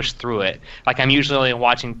to push through it. Like, I'm usually only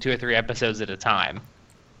watching 2 or 3 episodes at a time.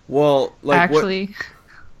 Well, like actually,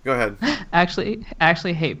 go ahead.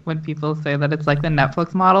 Actually hate when people say that it's like the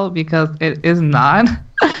Netflix model, because it is not.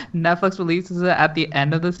 Netflix releases it at the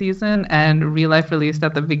end of the season, and Real Life released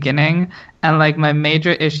at the beginning. And like, my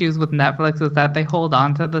major issues with Netflix is that they hold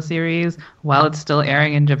on to the series while it's still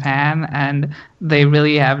airing in Japan, and they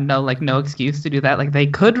really have no excuse to do that. Like, they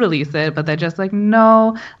could release it, but they're just like,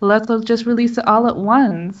 no, let's just release it all at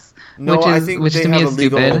once. No, which I think which they to me have is a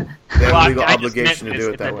legal, stupid. they have Well, a legal I just obligation to meant do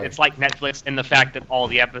it that way. It's like Netflix in the fact that all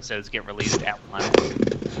the episodes get released at once.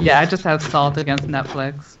 Yeah, I just have salt against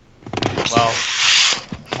Netflix. Well,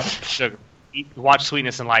 sugar. Watch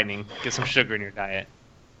Sweetness and Lightning. Get some sugar in your diet.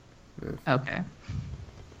 Okay.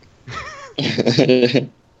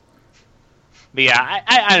 But yeah,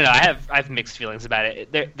 I don't know. I have mixed feelings about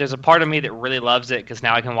it. There's a part of me that really loves it because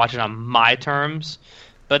now I can watch it on my terms.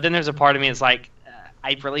 But then there's a part of me that's like,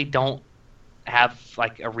 I really don't have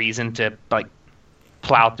like a reason to like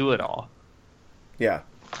plow through it all. Yeah.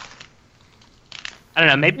 I don't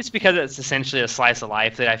know. Maybe it's because it's essentially a slice of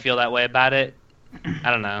life that I feel that way about it. I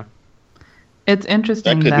don't know. It's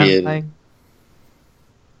interesting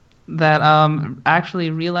that actually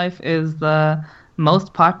Real Life is the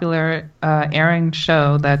most popular airing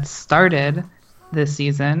show that started this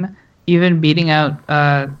season, even beating out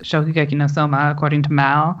Shokugeki no Soma, according to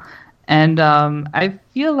Mal. And I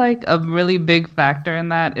feel like a really big factor in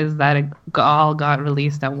that is that it all got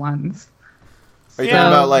released at once. Are you talking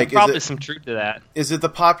about, like, probably some truth to that? Is it the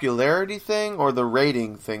popularity thing or the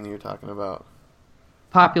rating thing you're talking about?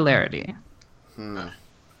 Popularity.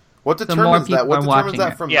 What determines that? What determines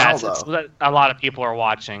that from Mal, though? A lot of people are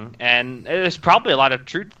watching, and there's probably a lot of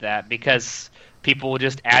truth to that because people will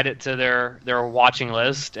just add it to their watching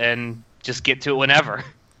list and just get to it whenever.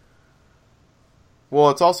 Well,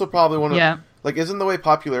 it's also probably one of like, isn't the way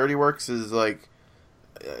popularity works is like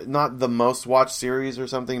not the most watched series or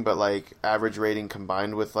something, but like average rating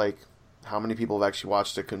combined with like how many people have actually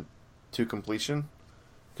watched it to completion?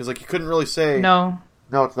 Because like you couldn't really say no,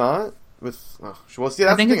 it's not. I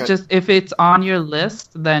think it's just if it's on your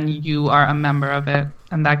list, then you are a member of it,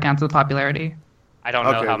 and that counts as popularity. I don't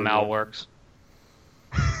know how Mal works.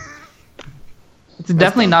 It's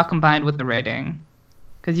definitely not combined with the rating,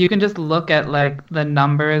 because you can just look at like the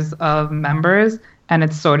numbers of members, and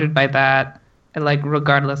it's sorted by that, like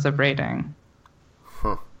regardless of rating.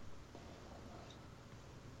 Huh.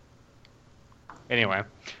 Anyway,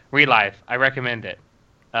 Real Life, I recommend it.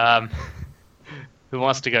 Who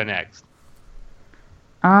wants to go next?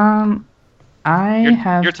 You're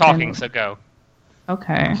talking, so go.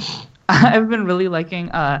 Okay. I've been really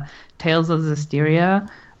liking Tales of Zestiria,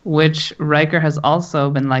 which Riker has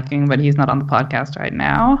also been liking, but he's not on the podcast right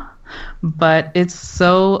now. But it's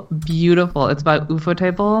so beautiful. It's about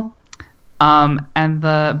Ufotable. And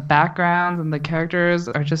the backgrounds and the characters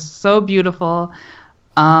are just so beautiful.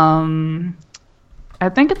 I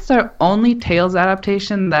think it's their only Tales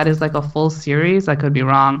adaptation that is like a full series. I could be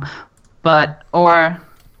wrong. Or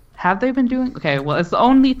have they been doing... Okay, well, it's the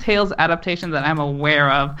only Tales adaptation that I'm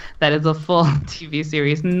aware of that is a full TV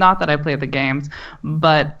series. Not that I play the games,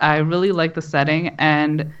 but I really like the setting.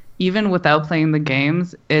 And even without playing the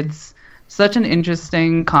games, it's such an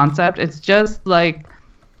interesting concept. It's just like,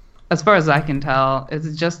 as far as I can tell,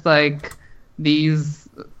 it's just like these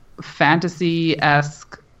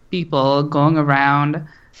fantasy-esque people going around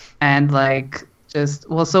and like just,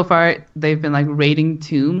 well, so far they've been like raiding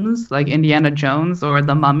tombs like Indiana Jones or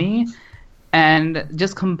The Mummy, and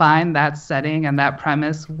just combine that setting and that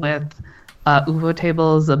premise with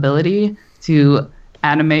Ufotable's ability to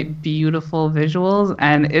animate beautiful visuals,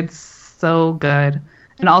 and it's so good.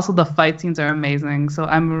 And also the fight scenes are amazing, so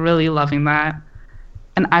I'm really loving that.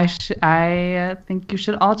 And I think you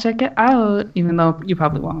should all check it out, even though you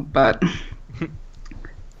probably won't, but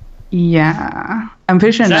yeah, I'm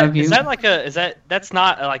pretty sure none of you. That's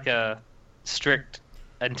not like a strict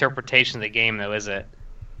interpretation of the game, though, is it?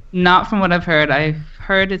 Not from what I've heard. I've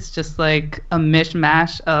heard it's just like a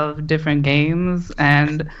mishmash of different games,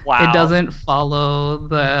 and it doesn't follow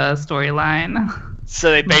the storyline. So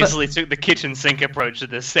they basically took the kitchen sink approach to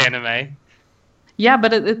this anime. Yeah,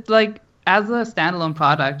 but it's like, as a standalone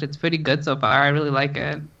product, it's pretty good so far. I really like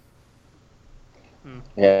it.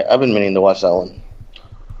 Yeah, I've been meaning to watch that one.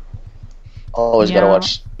 Always gotta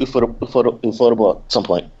watch Ufotable at some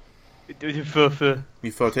point.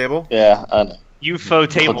 Ufotable? Yeah, Ufo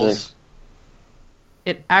tables.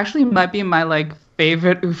 it actually might be my like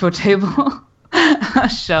favorite ufotable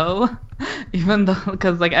show, even though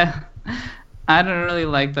because like I don't really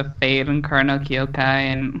like the Fate and Kuro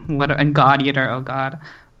Kyokai and God Eater. Oh God,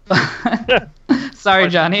 sorry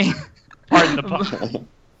Johnny. Pardon the pun.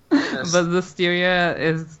 But Wisteria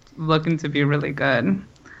is looking to be really good.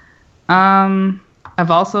 I've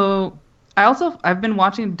been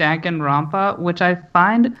watching Danganronpa, which I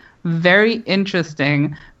find very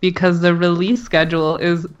interesting because the release schedule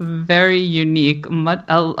is very unique,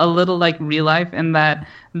 a little like Real Life in that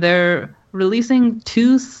they're releasing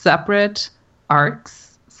 2 separate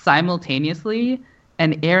arcs simultaneously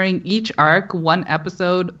and airing each arc 1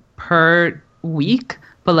 episode per week,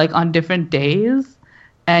 but like on different days.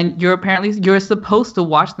 And you're supposed to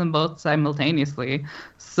watch them both simultaneously.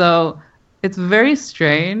 So it's very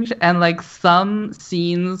strange, and like some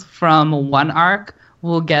scenes from one arc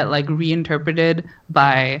will get like reinterpreted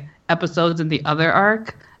by episodes in the other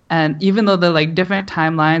arc, and even though they're like different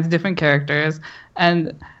timelines, different characters,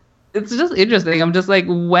 and it's just interesting. I'm just like,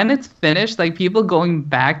 when it's finished, like people going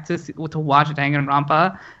back to watch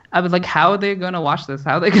Danganronpa, I was like, how are they going to watch this?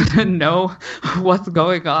 How are they going to know what's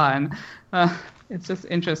going on? It's just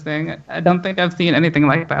interesting. I don't think I've seen anything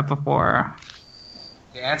like that before.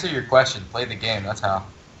 To answer your question, play the game. That's how.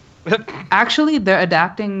 Actually, they're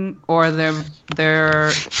adapting, or the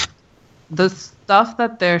stuff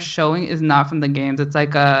that they're showing is not from the games. It's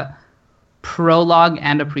like a prologue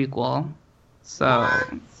and a prequel. So,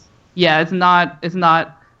 yeah, it's not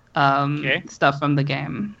stuff from the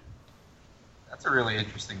game. That's a really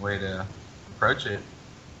interesting way to approach it.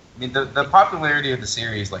 I mean, the popularity of the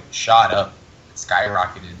series like shot up. It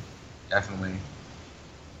skyrocketed, definitely.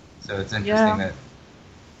 So it's interesting that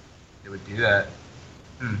they would do that.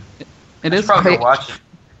 It is probably watch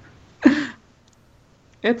it.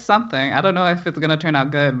 It's something. I don't know if it's gonna turn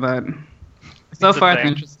out good, but so far it's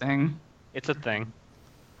interesting. It's a thing.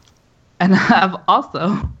 And I've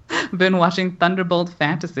also been watching Thunderbolt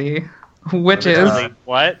Fantasy, which is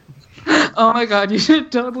what? Oh my god, you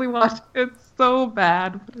should totally watch it. It's so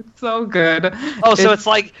bad, but it's so good. Oh, so it's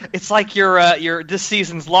like your this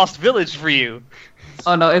season's Lost Village for you.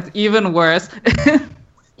 Oh no, it's even worse.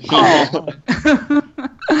 Oh.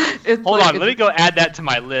 Hold on, let me go add that to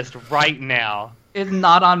my list right now. It's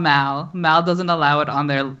not on Mal. Mal doesn't allow it on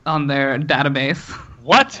their database.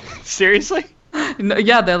 What? Seriously? No,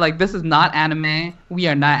 yeah, they're like, this is not anime. We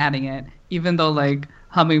are not adding it. Even though like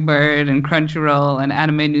Hummingbird and Crunchyroll and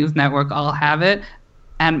Anime News Network all have it,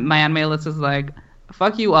 and my anime list is like,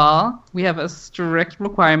 fuck you all. We have a strict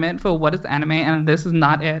requirement for what is anime, and this is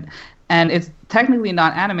not it. And it's technically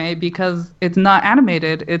not anime because it's not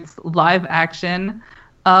animated. It's live action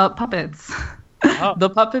puppets. Oh. The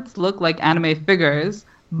puppets look like anime figures,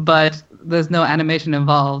 but there's no animation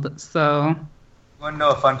involved. So, you want to know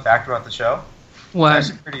a fun fact about the show? What? It's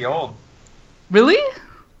actually pretty old. Really?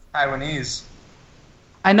 Taiwanese.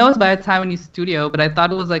 I know it's by a Taiwanese studio, but I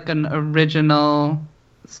thought it was like an original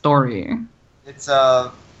story. It's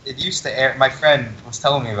it used to air. My friend was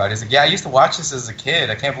telling me about it. He's like, yeah, I used to watch this as a kid.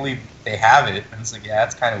 I can't believe they have it. And it's like, yeah,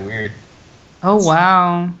 it's kind of weird. Oh,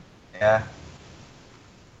 wow. Yeah.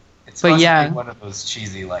 It's supposed to be one of those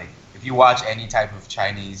cheesy, like, if you watch any type of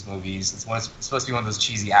Chinese movies, it's supposed to be one of those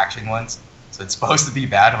cheesy action ones. So it's supposed to be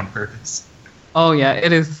bad on purpose. Oh, yeah,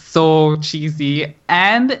 it is so cheesy.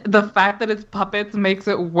 And the fact that it's puppets makes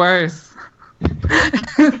it worse.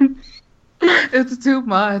 It's too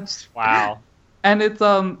much. Wow. And it's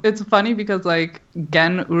funny because like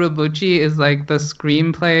Gen Urobuchi is like the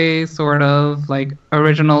screenplay sort of like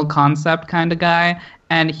original concept kind of guy,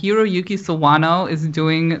 and Hiroyuki Sawano is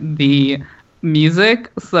doing the music.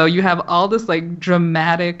 So you have all this like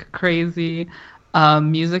dramatic, crazy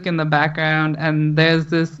music in the background, and there's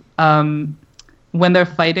this when they're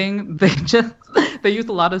fighting, they use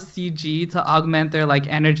a lot of CG to augment their like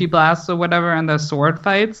energy blasts or whatever and their sword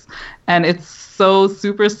fights, and it's so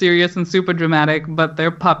super serious and super dramatic, but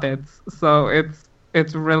they're puppets, so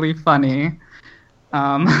it's really funny.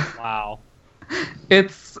 Wow.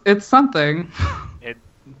 It's something. It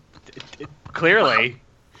clearly.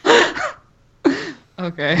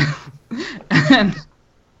 Okay. And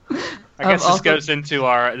I guess this goes into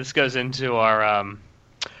our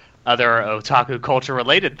other otaku culture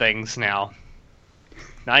related things now.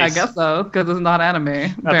 Nice. I guess so, because it's not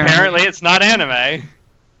anime. Apparently it's not anime.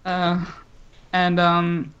 And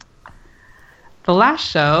the last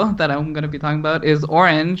show that I'm going to be talking about is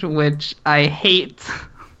Orange, which I hate.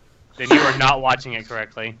 Then you are not watching it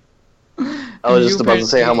correctly. I was just about to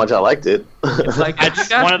say how much I liked it. Like,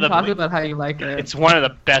 talk about how you like it. It's one of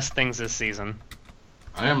the best things this season.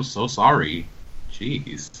 I am so sorry.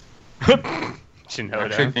 Jeez. You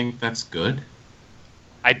actually think that's good?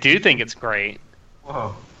 I do think it's great.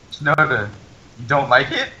 Whoa. Shinoda, you don't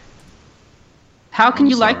like it? How can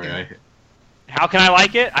you like it? How can I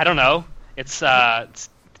like it? I don't know. It's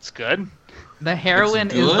good. The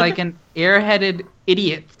heroine is like an airheaded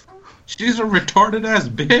idiot. She's a retarded ass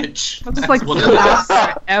bitch. That's like the last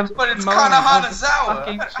but it's Kana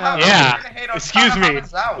Hanazawa. Yeah.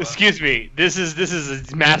 Excuse me. This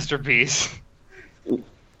is a masterpiece.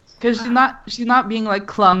 Because she's not being like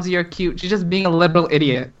clumsy or cute. She's just being a literal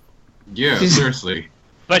idiot. Yeah, seriously.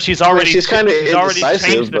 But she's already already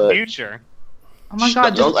changed the future. Oh my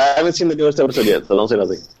god! I haven't seen the newest episode yet, so don't say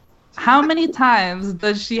nothing. How many times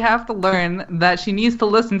does she have to learn that she needs to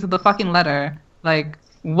listen to the fucking letter? Like,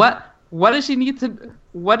 what does she need to?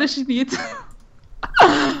 What does she need to?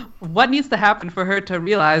 What needs to happen for her to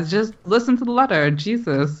realize? Just listen to the letter,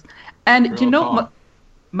 Jesus. And you know,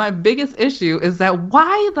 my biggest issue is that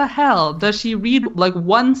why the hell does she read like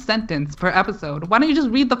one sentence per episode? Why don't you just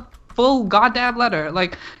read the full goddamn letter?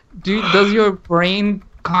 Like, does your brain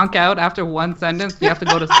conk out after one sentence? You have to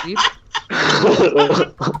go to sleep.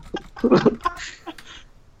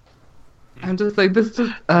 I'm just like, this is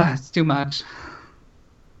it's too much.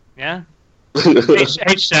 Yeah.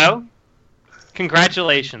 Hey, show.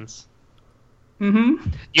 Congratulations. Mm-hmm.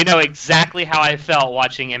 You know exactly how I felt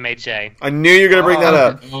watching MHA. I knew you were going to bring that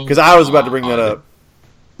up, because I was about to bring that up.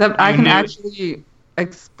 Except I can actually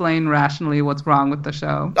explain rationally what's wrong with the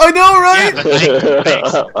show. I know, right?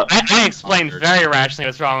 Yeah, but I explained very rationally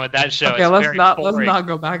what's wrong with that show. Okay, let's not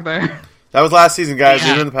go back there. That was last season, guys.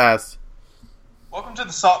 Even in the past. Welcome to the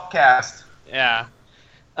Saltcast. Yeah.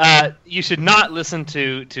 You should not listen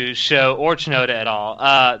to Sho or Shinoda at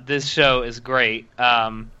all. This show is great.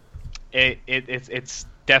 It's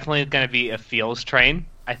definitely going to be a feels train,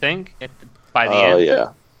 I think, by the end. Oh,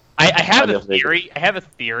 yeah. I have a theory. I have a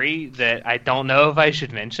theory that I don't know if I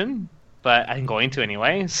should mention, but I'm going to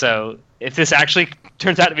anyway. So if this actually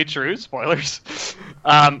turns out to be true, spoilers.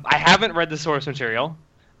 I haven't read the source material.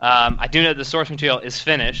 I do know the source material is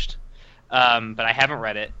finished, but I haven't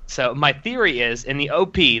read it. So my theory is, in the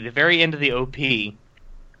OP, the very end of the OP,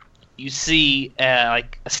 you see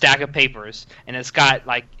like a stack of papers, and it's got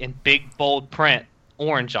like in big bold print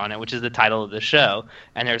orange on it, which is the title of the show,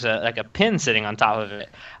 and there's a pen sitting on top of it.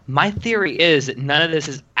 My theory is that none of this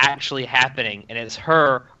is actually happening, and it's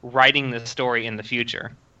her writing the story in the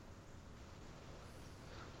future.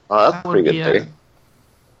 Oh, that's a pretty good theory.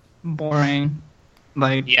 Boring.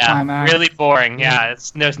 Like, yeah, really boring. Yeah,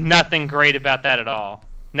 there's nothing great about that at all.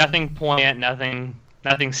 Nothing poignant, nothing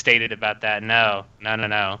stated about that. No.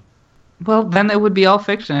 Well, then it would be all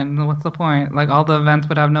fiction. What's the point? Like, all the events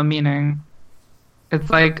would have no meaning. It's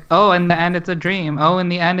like, oh, in the end it's a dream. Oh, in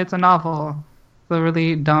the end it's a novel. It's a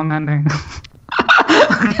really dumb ending.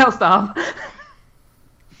 I'll stop.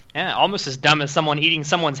 Yeah, almost as dumb as someone eating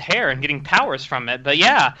someone's hair and getting powers from it. But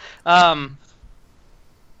yeah.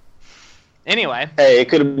 Anyway. Hey, it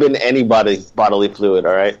could have been any bodily fluid,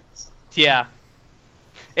 all right? Yeah.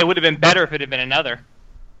 It would have been better if it had been another.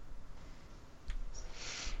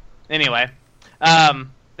 Anyway. But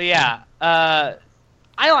yeah. I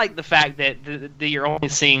like the fact that you're only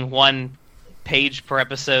seeing one page per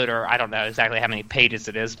episode, or I don't know exactly how many pages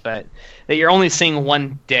it is, but that you're only seeing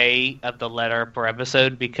one day of the letter per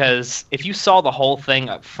episode, because if you saw the whole thing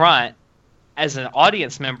up front, as an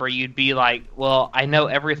audience member, you'd be like, well, I know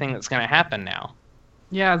everything that's going to happen now.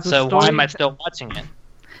 Yeah. So why am I still watching it?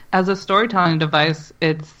 As a storytelling device,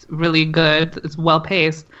 it's really good. It's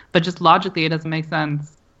well-paced, but just logically, it doesn't make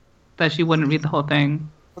sense that she wouldn't read the whole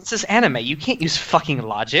thing. What's this anime? You can't use fucking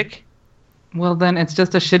logic. Well, then it's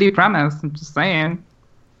just a shitty premise. I'm just saying.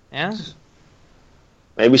 Yeah.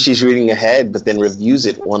 Maybe she's reading ahead, but then reviews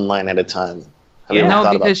it one line at a time.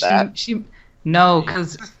 No, because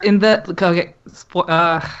because in the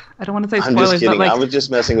I don't want to say spoilers. I'm just kidding. But like, I was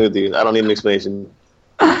just messing with you. I don't need an explanation.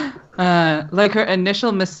 Like her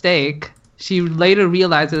initial mistake, she later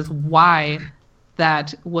realizes why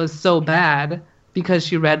that was so bad, because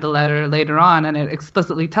she read the letter later on, and it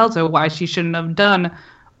explicitly tells her why she shouldn't have done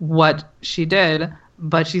what she did,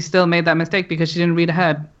 but she still made that mistake because she didn't read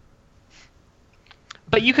ahead.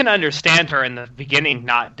 But you can understand her in the beginning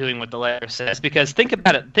not doing what the letter says, because think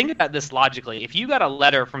about it. Think about this logically. If you got a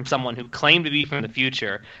letter from someone who claimed to be from the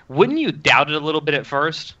future, wouldn't you doubt it a little bit at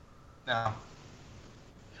first? No.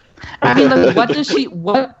 I mean, like,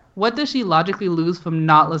 what does she logically lose from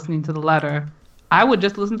not listening to the letter? I would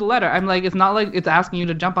just listen to the letter. I'm like, it's not like it's asking you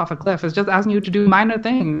to jump off a cliff. It's just asking you to do minor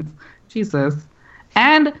things. Jesus.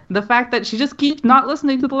 And the fact that she just keeps not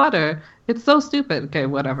listening to the letter. It's so stupid. Okay,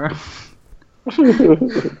 whatever.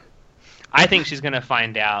 I think she's going to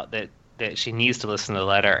find out that that she needs to listen to the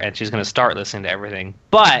letter, and she's going to start listening to everything.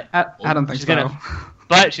 But I don't think she's so.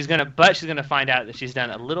 But she's gonna find out that she's done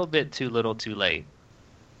a little bit too little, too late.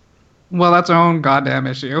 Well, that's her own goddamn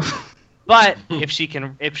issue. But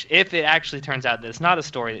if it actually turns out that it's not a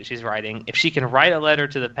story that she's writing, if she can write a letter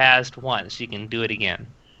to the past once, she can do it again.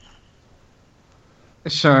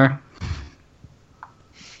 Sure.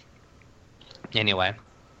 Anyway,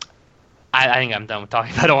 I think I'm done with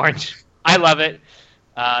talking about Orange. I love it.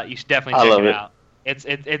 You should definitely check it out.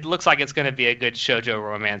 It looks like it's going to be a good shoujo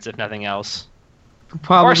romance, if nothing else.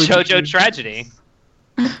 Or shoujo tragedy.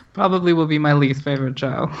 Probably will be my least favorite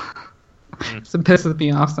show. It pisses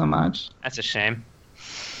me off so much. That's a shame.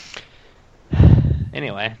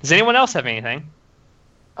 Anyway, does anyone else have anything?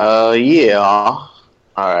 Yeah. All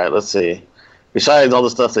right, let's see. Besides all the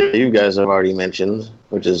stuff that you guys have already mentioned,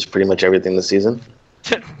 which is pretty much everything this season,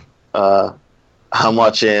 I'm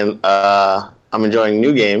watching. I'm enjoying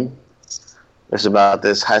New Game. It's about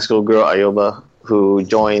this high school girl Ayoba who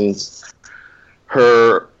joins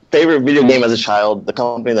her favorite video game as a child. The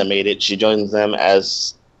company that made it, she joins them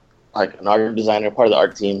as like an art designer, part of the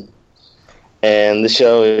art team. And the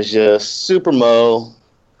show is just super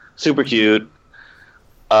super cute.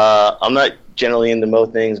 I'm not generally into Mo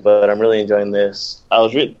things, but I'm really enjoying this. I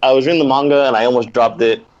was reading the manga and I almost dropped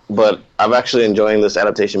it, but I'm actually enjoying this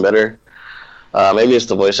adaptation better. Maybe it's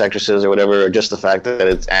the voice actresses or whatever, or just the fact that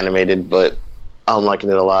it's animated, but I'm liking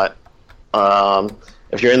it a lot.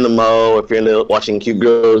 If you're in the Mo, if you're into watching cute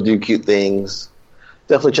girls do cute things,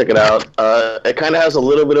 definitely check it out. It kind of has a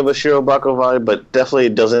little bit of a Shirobako vibe, but definitely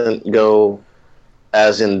doesn't go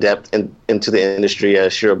as in depth into the industry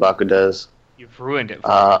as Shirobako does. You've ruined it.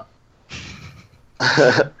 But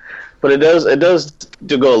it does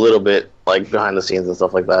do go a little bit like behind the scenes and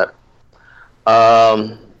stuff like that.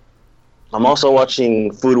 I'm also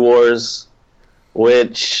watching Food Wars,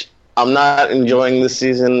 which I'm not enjoying this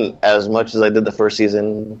season as much as I did the first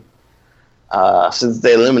season. Since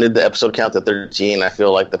they limited the episode count to 13, I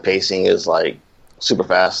feel like the pacing is like super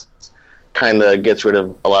fast. Kind of gets rid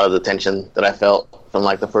of a lot of the tension that I felt from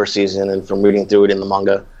like the first season and from reading through it in the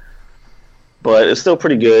manga. But it's still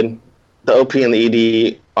pretty good. The OP and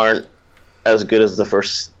the ED aren't as good as the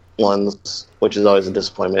first ones, which is always a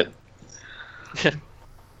disappointment.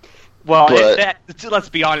 Well, let's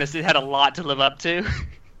be honest, it had a lot to live up to.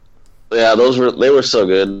 Yeah, they were so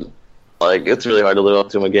good. Like, it's really hard to live up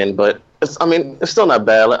to them again, but it's still not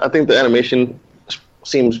bad. I think the animation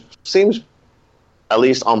seems at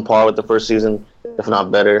least on par with the first season, if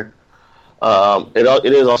not better.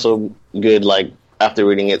 It is also good, like, after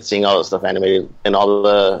reading it, seeing all the stuff animated and all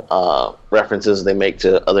the references they make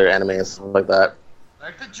to other anime and stuff like that.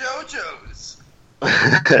 Like the JoJo's.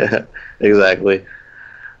 Exactly.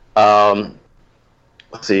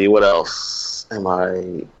 Let's see, what else am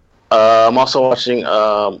I... I'm also watching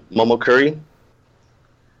Momokuri,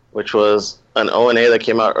 which was an ONA that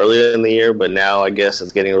came out earlier in the year, but now I guess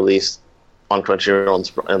it's getting released on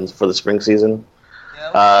Crunchyroll for the spring season.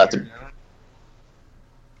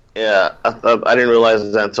 Yeah, I didn't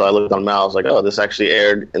realize that until I looked on Mal. I was like, oh, this actually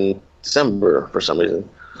aired in December for some reason.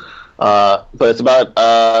 But it's about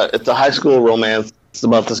it's a high school romance. It's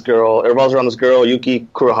about this girl. It revolves around this girl, Yuki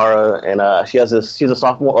Kurohara, and she's a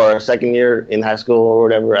sophomore or a second year in high school or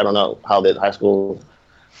whatever. I don't know how the high school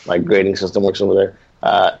like grading system works over there.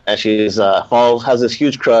 And she's has this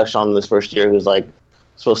huge crush on this first year who's like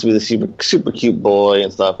supposed to be the super cute boy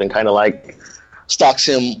and stuff, and kind of like stalks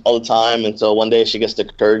him all the time. And so one day she gets the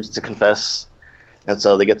courage to confess, and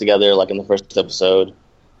so they get together like in the first episode.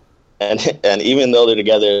 And even though they're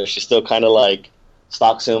together, she still kind of like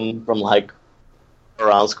stalks him from like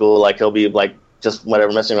around school. Like he'll be like just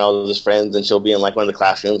whatever messing around with his friends, and she'll be in like one of the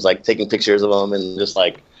classrooms like taking pictures of him and just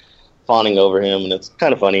like fawning over him, and it's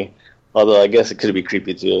kind of funny. Although I guess it could be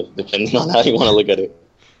creepy too, depending on how you want to look at it.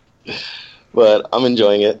 But I'm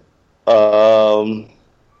enjoying it. I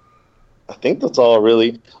think that's all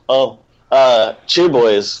really. Cheer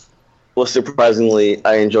Boys was surprisingly,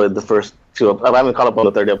 I enjoyed the first two. I haven't caught up on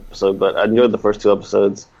the third episode, but I enjoyed the first two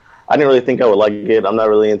episodes. I didn't really think I would like it. I'm not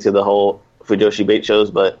really into the whole Fujoshi bait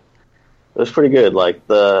shows, but it was pretty good. Like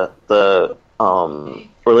the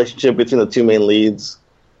relationship between the two main leads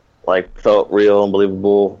like felt real and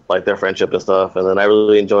believable, like their friendship and stuff. And then I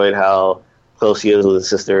really enjoyed how close he is with his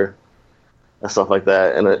sister and stuff like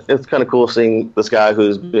that. And it's kind of cool seeing this guy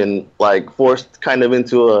who's been like forced kind of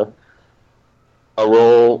into a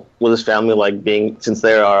role with his family, like being since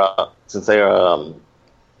they are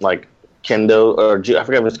like kendo or I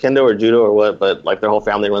forget if it's kendo or judo or what, but like their whole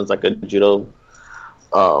family runs like a judo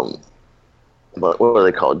but what are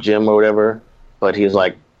they called, gym or whatever. But he's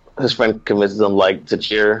like his friend convinces him like to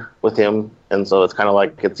cheer with him, and so it's kind of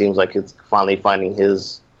like it seems like it's finally finding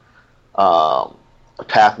his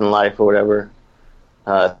path in life or whatever.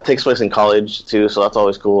 It takes place in college too, so that's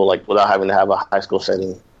always cool. Like without having to have a high school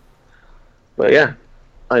setting. But yeah,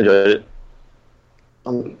 I enjoyed it.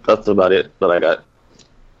 That's about it that I got.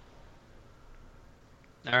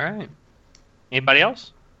 All right. Anybody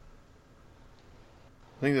else?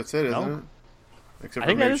 I think that's it, isn't it? Except I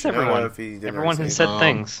think that is everyone. Everyone has said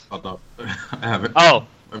things. Hold up. I haven't. Oh,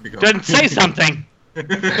 didn't say something.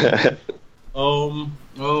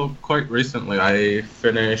 Well, quite recently I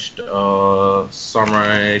finished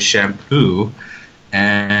Samurai Champloo,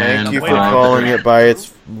 and thank you for calling it by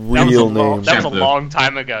its real name. That was a long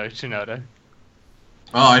time ago, Shinoda.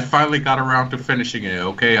 Oh, I finally got around to finishing it.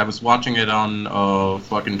 Okay, I was watching it on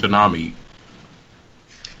fucking Toonami.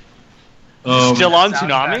 Still on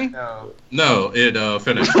Toonami? No, it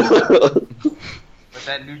finished. With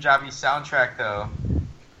that Nujabes soundtrack, though.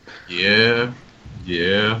 Yeah.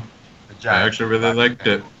 I actually really liked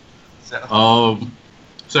it. So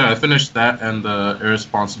I finished that and the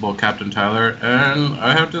Irresponsible Captain Tyler, and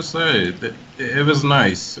I have to say that it was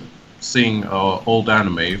nice seeing old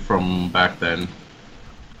anime from back then.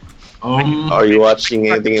 Are you watching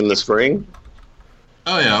anything in the spring?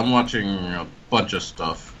 Oh yeah, I'm watching a bunch of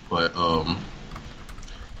stuff, but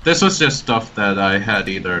this was just stuff that I had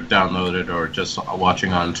either downloaded or just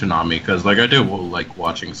watching on Toonami, because like I do like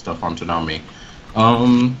watching stuff on Toonami.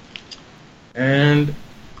 And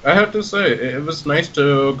I have to say, it was nice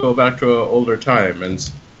to go back to an older time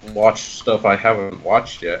and watch stuff I haven't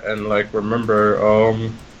watched yet, and like remember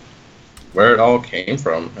where it all came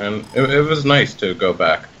from, and it was nice to go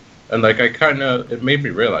back. And like it made me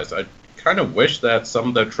realize I kind of wish that some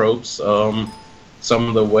of the tropes, some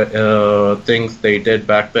of the things they did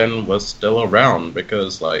back then was still around,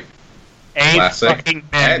 because like classic,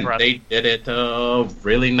 and they did it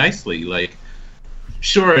really nicely. Like,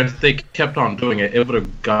 sure, if they kept on doing it, it would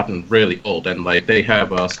have gotten really old, and like they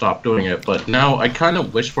have stopped doing it. But now I kind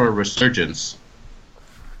of wish for a resurgence.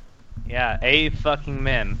 Yeah, fucking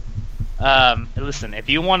men. Listen, if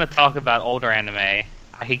you want to talk about older anime,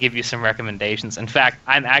 I could give you some recommendations. In fact,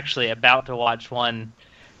 I'm actually about to watch one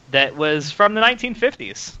that was from the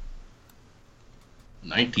 1950s.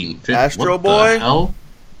 1950s. Astro what Boy. The hell?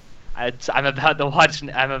 I'm about to watch an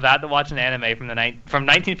anime from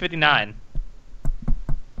 1959.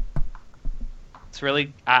 It's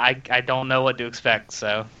really I don't know what to expect.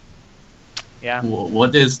 So yeah.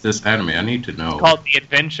 What is this anime? I need to know. It's called The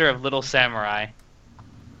Adventure of Little Samurai.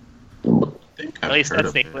 At least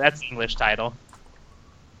that's the English title.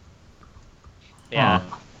 Yeah.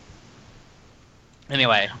 Huh.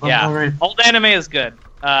 Anyway, yeah. Right. Old anime is good.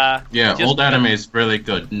 Old anime is really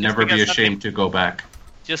good. Never be ashamed to go back.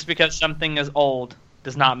 Just because something is old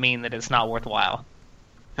does not mean that it's not worthwhile.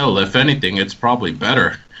 Hell, if anything, it's probably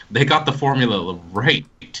better. They got the formula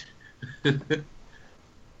right.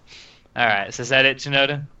 Alright, so is that it,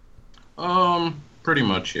 Shinoda? Pretty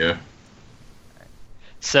much, yeah.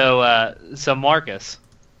 So Marcus.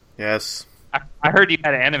 Yes. I heard you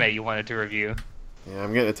had an anime you wanted to review. Yeah,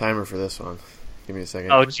 I'm getting a timer for this one. Give me a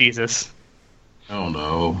second. Oh, Jesus. Oh,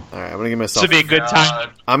 no. Alright, I'm going to give myself... This would be a good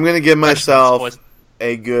time. I'm going to give myself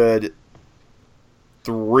a good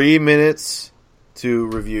 3 minutes to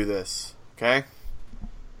review this. Okay?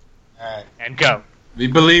 Alright. And go. We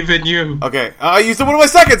believe in you. Okay. You said one of my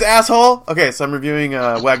seconds, asshole! Okay, so I'm reviewing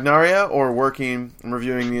Wagnaria, I'm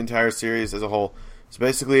reviewing the entire series as a whole. So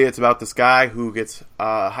basically, it's about this guy who gets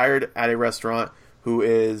hired at a restaurant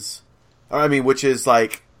which is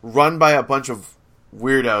like run by a bunch of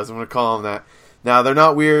weirdos. I'm going to call them that. Now, they're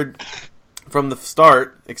not weird from the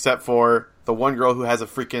start, except for the one girl who has a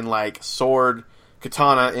freaking like sword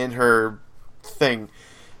katana in her thing.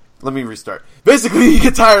 Let me restart. Basically, he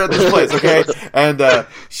gets hired at this place, okay? And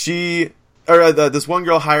this one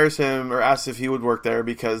girl hires him or asks if he would work there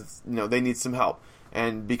because they need some help.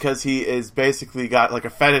 And because he is basically got like a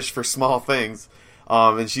fetish for small things,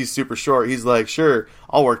 and she's super short, he's like, sure,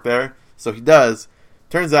 I'll work there. So he does.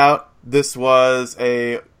 Turns out this was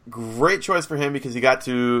a great choice for him because he got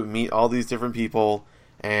to meet all these different people,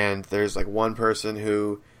 and there's like one person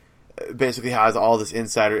who basically has all this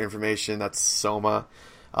insider information. That's Soma.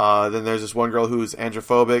 Then there's this one girl who's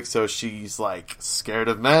androphobic, so she's like scared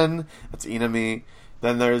of men. That's Inami.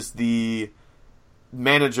 Then there's the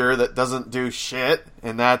manager that doesn't do shit,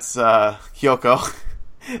 and that's Kyoko.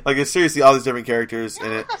 Like, it's seriously all these different characters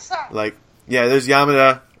in it. Like, yeah, there's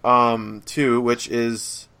Yamada too, which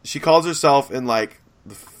is, she calls herself in like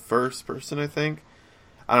the first person, I think.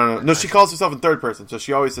 I don't know. No, she calls herself in third person, so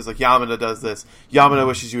she always says, like, Yamada does this. Yamada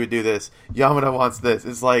wishes you would do this. Yamada wants this.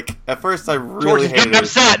 It's like, at first I really hated her.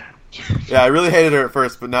 Upset. Yeah, I really hated her at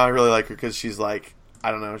first, but now I really like her because she's like,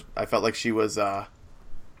 I don't know. I felt like she was, I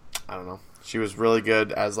don't know. She was really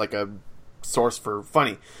good as, like, a source for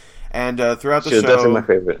funny. And throughout the show... She was definitely my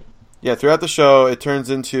favorite. Yeah, throughout the show, it turns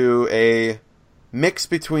into a mix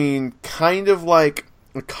between kind of like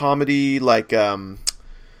a comedy, like, I'm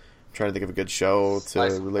trying to think of a good show to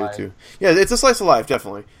relate to. Yeah, it's a slice of life,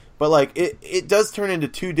 definitely. But, like, it does turn into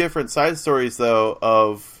two different side stories, though,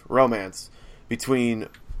 of romance between,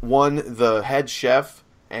 one, the head chef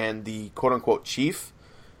and the quote-unquote chief,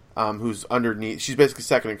 who's underneath. She's basically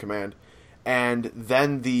second in command. And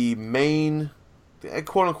then the main,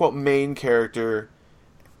 quote-unquote main character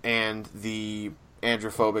and the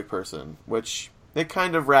androphobic person, which they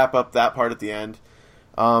kind of wrap up that part at the end.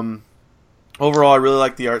 Overall, I really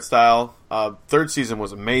like the art style. Third season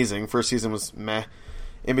was amazing. First season was meh.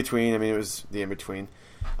 In between, I mean, it was the in between.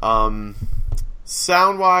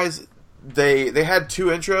 Sound-wise, they had two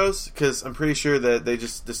intros, because I'm pretty sure that they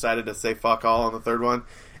just decided to say fuck all on the third one,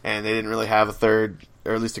 and they didn't really have a third,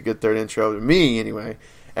 or at least a good third intro, to me, anyway.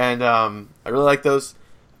 And I really like those.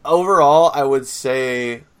 Overall, I would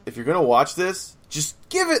say, if you're going to watch this, just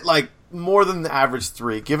give it, like, more than the average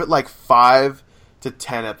 3. Give it, like, 5 to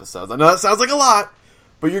 10 episodes. I know that sounds like a lot,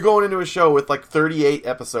 but you're going into a show with, like, 38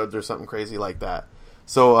 episodes or something crazy like that.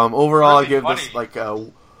 So, overall, really I give this,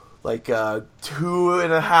 like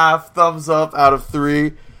 2.5 thumbs up out of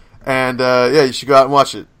 3. And, yeah, you should go out and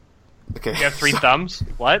watch it. Okay. You have 3 thumbs?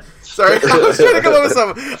 What? Sorry, I was trying to come up with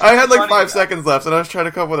something. I had like 5 seconds left, and I was trying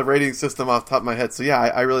to come up with a rating system off the top of my head. So yeah,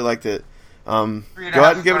 I really liked it. Go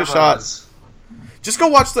out and give it a shot. Just go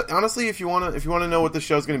watch honestly, if you want to know what the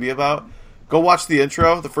show's going to be about, go watch the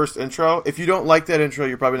intro, the first intro. If you don't like that intro,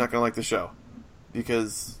 you're probably not going to like the show,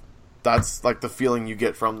 because that's like the feeling you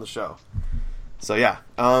get from the show. So yeah,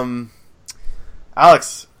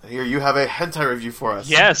 Alex, here you have a hentai review for us.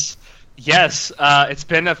 Yes, it's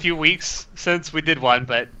been a few weeks since we did one,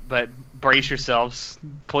 but brace yourselves.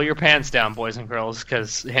 Pull your pants down, boys and girls,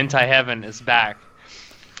 because Hentai Heaven is back.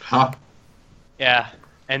 Huh? Yeah,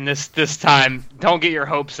 and this time, don't get your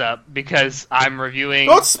hopes up, because I'm reviewing...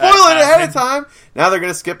 Don't spoil it ahead of time! Now they're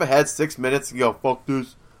going to skip ahead 6 minutes and go, fuck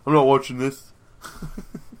this, I'm not watching this.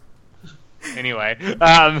 Anyway,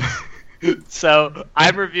 so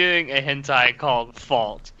I'm reviewing a hentai called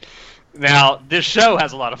Fault. Now, this show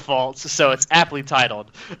has a lot of faults, so it's aptly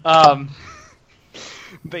titled.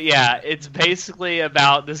 But yeah, it's basically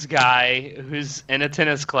about this guy who's in a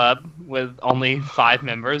tennis club with only 5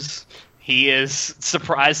 members. He is,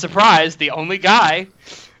 surprise, surprise, the only guy.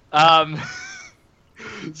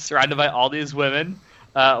 Surrounded by all these women.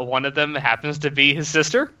 One of them happens to be his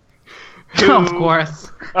sister. Who, of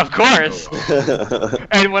course. Of course.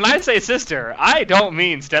 And when I say sister, I don't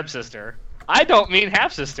mean stepsister. I don't mean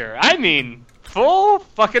half-sister. I mean full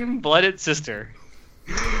fucking blooded sister.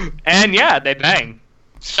 And yeah, they bang.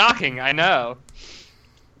 Shocking, I know.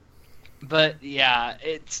 But yeah,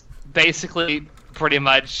 it's basically pretty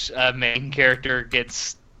much a main character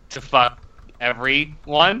gets to fuck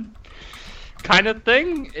everyone kind of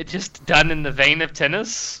thing. It's just done in the vein of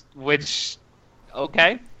tennis, which,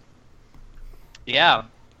 okay. Yeah.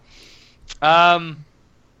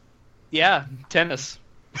 Yeah, tennis.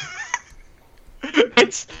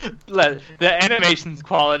 It's the animation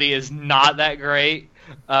quality is not that great.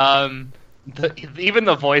 Even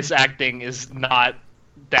the voice acting is not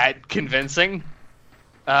that convincing.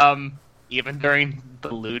 Even during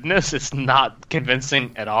the lewdness, it's not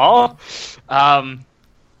convincing at all. The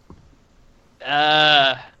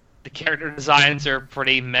character designs are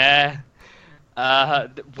pretty meh.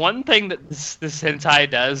 One thing that this hentai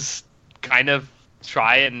does kind of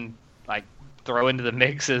try and like throw into the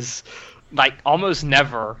mix is, like, almost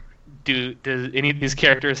never do any of these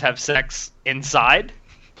characters have sex inside.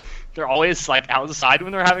 They're always, like, outside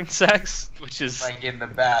when they're having sex, which is... Like in the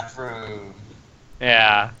bathroom.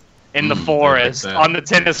 Yeah. In the forest, like on the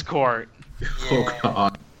tennis court. Yeah. Oh,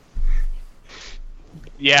 God.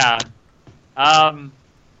 Yeah.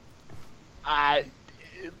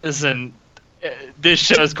 Listen, this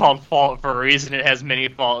show is called Fault for a reason. It has many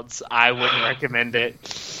faults. I wouldn't recommend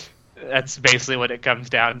it. That's basically what it comes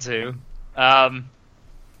down to.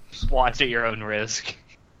 Just watch at your own risk.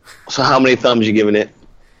 So how many thumbs you giving it?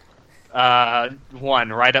 1,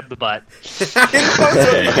 right up the butt.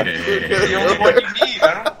 The only one you need.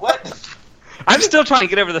 I don't know what. I'm still trying to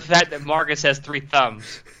get over the fact that Marcus has 3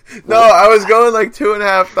 thumbs. No, I was going like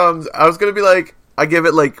 2.5 thumbs. I was gonna be like, I give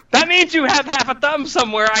it like... That means you have half a thumb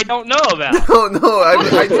somewhere I don't know about. No,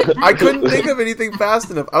 I couldn't think of anything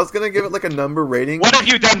fast enough. I was going to give it like a number rating. What have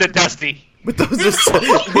you done to Dusty? But those just... no,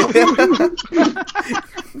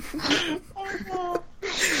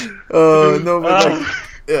 but like...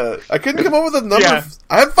 Yeah, I couldn't come up with a number. Yeah.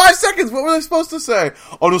 I had 5 seconds. What was I supposed to say?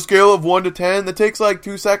 On a scale of 1 to 10, that takes like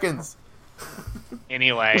 2 seconds.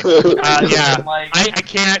 Anyway, yeah, I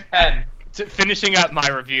can't. Finishing up my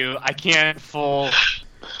review, I can't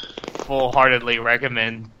full-heartedly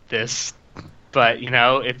recommend this. But you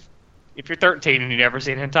know, if you're 13 and you've never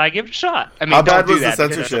seen hentai, give it a shot. I mean, how don't bad was do that the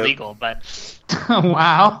because it's censorship? illegal. But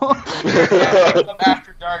Wow.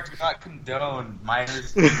 After Dark do not condone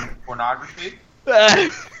minors pornography. But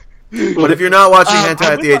if you're not watching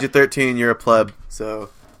hentai at the age of 13, you're a pleb. So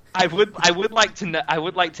I would like to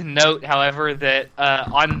note, however, that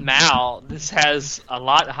on Mal this has a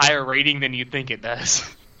lot higher rating than you think it does.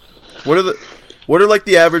 what are like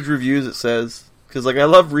the average reviews it says? Because like I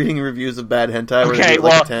love reading reviews of bad hentai. Where they get,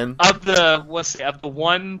 like, a 10. Of the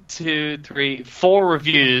 1, 2, 3, 4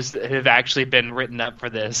 reviews that have actually been written up for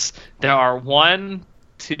this, there are 1,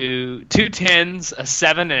 2 10s, a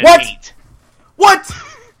 7, and an 8. What?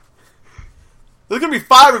 There's gonna be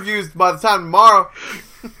 5 reviews by the time tomorrow.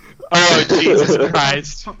 Oh, Jesus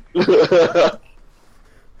Christ. Well,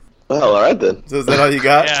 alright then. So is that all you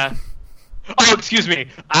got? Yeah. Oh, excuse me.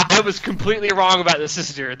 I was completely wrong about the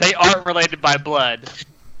sister. They aren't related by blood.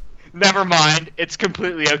 Never mind. It's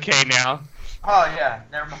completely okay now. Oh yeah,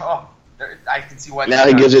 never mind. Oh, I can see why. Now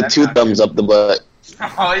he gives it 2 thumbs up the butt.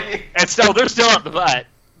 Oh yeah. And still, they're still up the butt.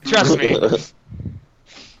 Trust me.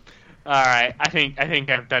 Alright, I think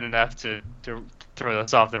I've done enough to throw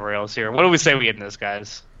this off the rails here. What do we say we end this,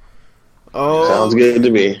 guys? Oh, sounds good to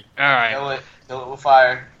me. Alright. Kill it with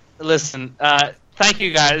fire. Listen, thank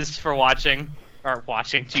you guys for watching.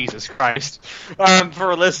 Jesus Christ.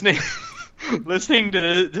 For listening listening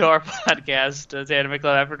to our podcast, Anime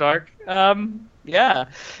Club After Dark. Yeah.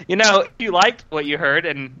 You know, if you liked what you heard,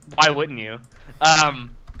 and why wouldn't you?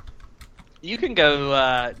 You can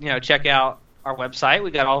go, check out our website.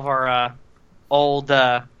 We got all of our old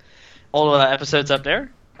episodes up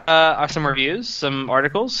there. Some reviews, some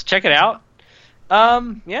articles. Check it out.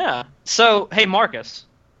 Yeah. So, hey, Marcus.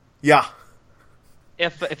 yeah.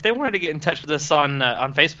 If they wanted to get in touch with us on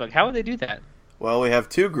Facebook, how would they do that? Well, we have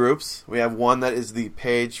 2 groups. We have one that is the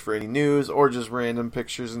page for any news or just random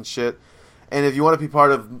pictures and shit. And if you want to be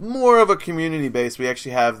part of more of a community base, we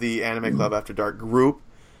actually have the Anime Club After Dark group.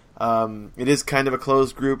 It is kind of a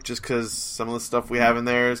closed group just because some of the stuff we have in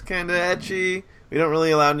there is kind of ecchi. We don't really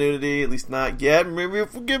allow nudity, at least not yet. Maybe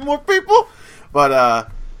if we get more people. But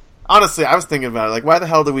honestly, I was thinking about it. Like, why the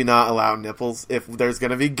hell do we not allow nipples? If there's going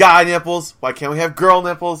to be guy nipples, why can't we have girl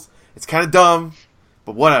nipples? It's kind of dumb,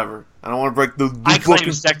 but whatever. I don't want to break the I claim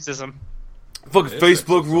fucking sexism. Fucking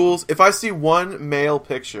Facebook rules. If I see one male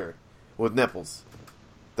picture with nipples,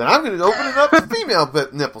 then I'm going to open it up to female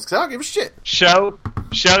nipples because I don't give a shit. Show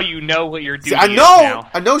you know what you're doing. I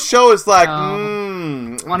know. Show is like,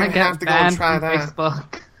 want to get banned from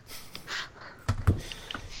Facebook.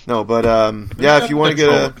 No, but yeah, if you want to get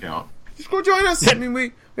just go join us. I mean,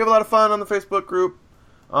 we have a lot of fun on the Facebook group.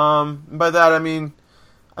 And by that I mean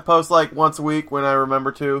I post like once a week when I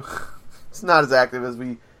remember to. It's not as active as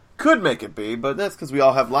we could make it be, but that's because we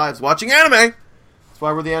all have lives watching anime. That's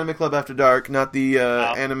why we're the Anime Club After Dark, not the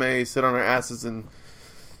anime sit on our asses and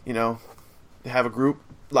have a group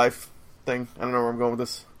life thing. I don't know where I'm going with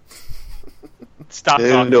this. Stop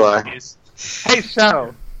talking. Do I? Hey,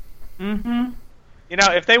 so. Mm-hmm.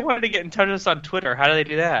 If they wanted to get in touch with us on Twitter, how do they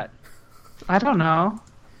do that? I don't know.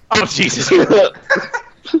 Oh, Jesus. Are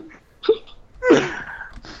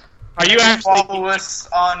you actually... Follow us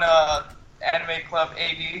on Anime Club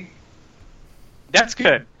AD. That's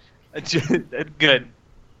good. Good.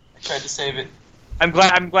 I tried to save it. I'm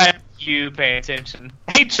glad you pay attention.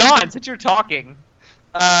 Hey, John, since you're talking.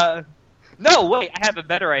 No, wait, I have a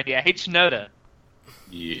better idea. Hey, Shinoda.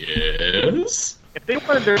 Yes? If they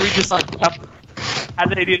wanted to reach us on Tumblr, how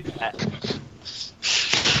do they do that?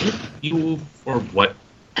 You, for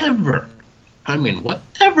whatever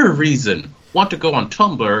reason, want to go on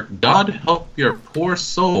Tumblr, God help your poor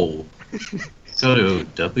soul. Go to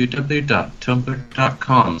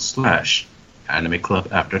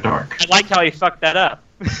www.tumblr.com/AnimeClubAfterDark. I like how you fucked that up.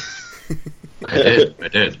 I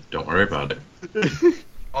did. Don't worry about it.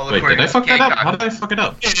 Wait, did I fuck that up? How did I fuck it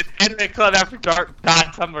up? It's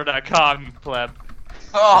AnimeClubAfterDark.tumblr.com, pleb.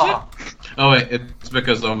 Oh. Oh wait, it's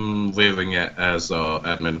because I'm leaving it as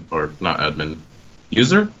admin, or not admin.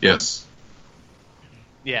 User? Yes.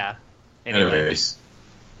 Yeah. Anyways. Anyways.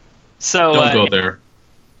 So, Don't go there.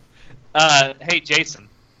 Hey, Jason.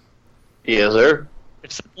 Yes, sir.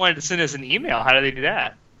 If someone wanted to send us an email, how do they do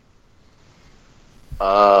that?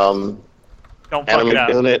 Don't fuck it up.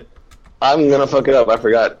 Isn't it? I'm gonna fuck it up. I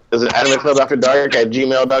forgot. Is it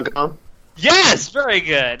animeclubafterdark@gmail.com? Yes, very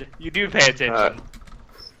good. You do pay attention.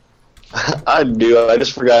 I do. I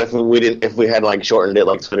just forgot if we had like shortened it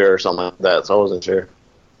like Twitter or something like that, so I wasn't sure.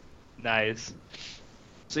 Nice.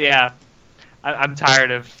 So yeah, I'm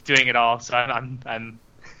tired of doing it all. So I'm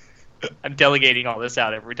delegating all this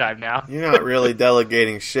out every time now. You're not really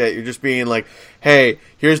delegating shit. You're just being like, hey,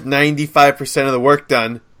 here's 95% of the work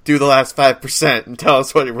done. Do the last 5% and tell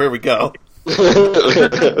us where we go.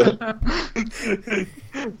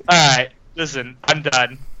 Alright, listen, I'm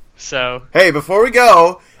done. So hey, before we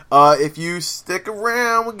go, if you stick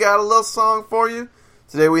around, we got a little song for you.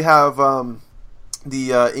 Today we have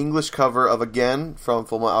the English cover of Again from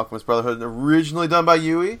Fullmetal Alchemist Brotherhood, originally done by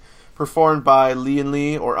Yui, performed by Lee and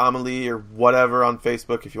Lee or Amelie or whatever on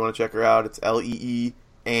Facebook. If you want to check her out, it's Lee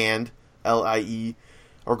and Lie.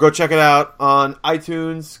 Or go check it out on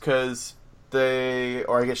iTunes, because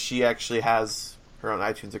I guess she actually has her own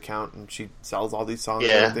iTunes account, and she sells all these songs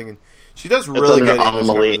and everything, and she does really good English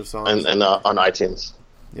covers of songs. And on iTunes.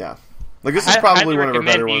 Yeah. Like, this is probably one of her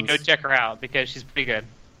better ones. Go check her out, because she's pretty good.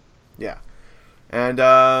 Yeah. And,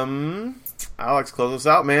 Alex, close us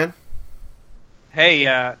out, man. Hey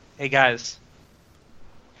guys.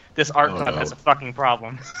 This art club has a fucking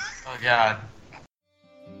problem. Oh, God.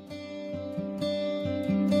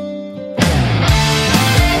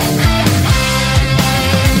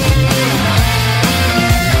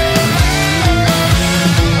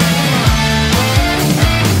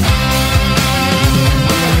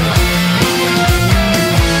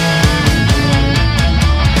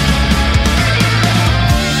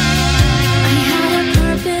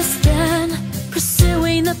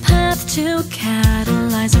 To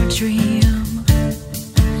catalyze our dream,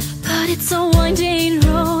 but it's a winding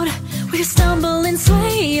road where you stumble and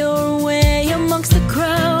sway your way amongst the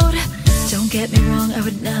crowd. Don't get me wrong, I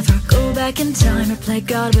would never go back in time or play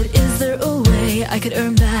God, but is there a way I could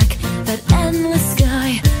earn back that endless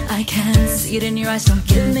sky? I can't see it in your eyes, don't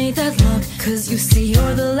give me that look, cause you see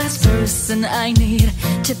you're the last person I need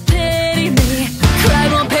to pity me.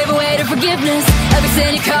 Pride won't pave a way to forgiveness, every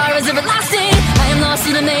sin you car is everlasting. I am lost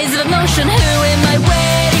in a maze of emotion, who am I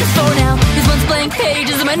waiting for now? These once blank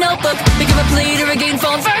pages in my notebook become a plea to regain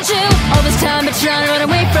fallen virtue. All this time I've been trying to run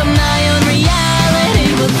away from my own reality.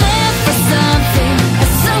 We'll live for something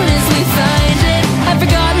as soon as we find it. I've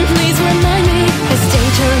forgotten, please remind me. This day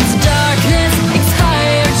turns to darkness,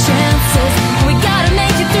 expired chances. We gotta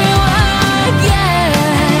make it through again,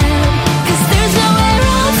 cause there's nowhere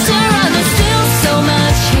else to run. There's still so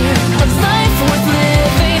much here of life worth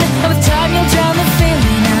living, and with time you'll drown the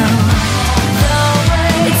feeling out.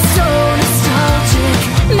 It's so nostalgic,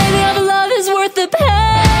 maybe all the love is worth the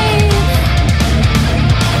pain.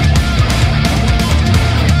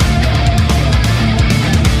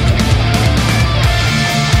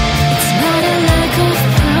 It's not a lack of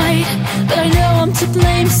pride, but I know I'm to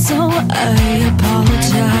blame, so I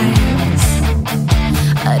apologize.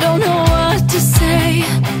 I don't know what to say,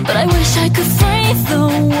 but I wish I could free the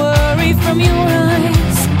worry from your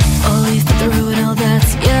eyes. I'll leave the through and all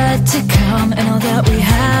that's yet to come, and all that we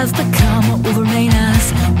have become will remain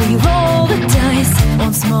as we roll the dice.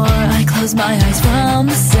 Once more I close my eyes from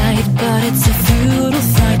the sight, but it's a futile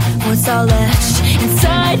fight. What's all etched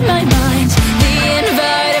inside my mind? The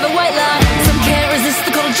invite of a white lie. Some can't resist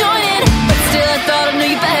the cold join in, but still I thought I knew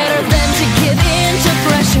you better than to give in to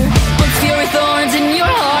pressure. When fury thorns in your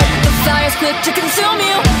heart, the fire's quick to consume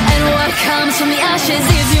you, and what comes from the ashes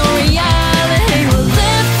is your reality. We'll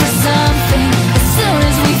live for something as soon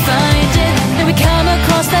as we find it, and we come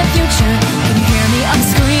across that future. Can you hear me? I'm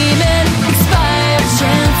screaming, expired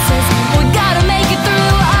chances. We gotta make it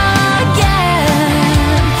through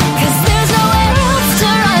again, cause there's nowhere else to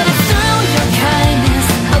run. It's through your kindness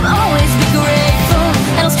I'll always be grateful,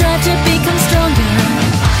 and I'll strive to become stronger.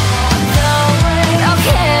 I'll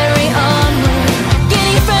carry onward,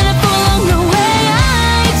 getting a friend up along the way. I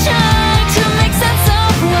try to make sense of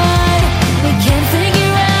pride.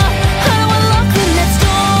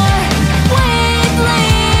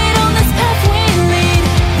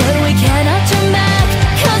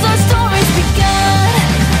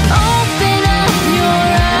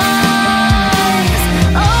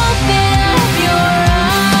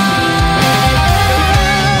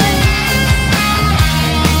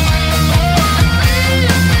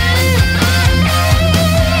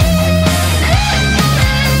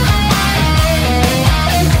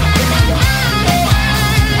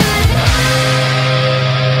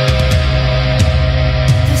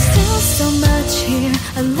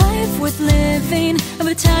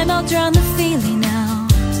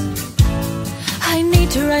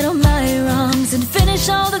 finish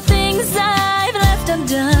all the things I've left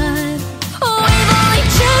undone.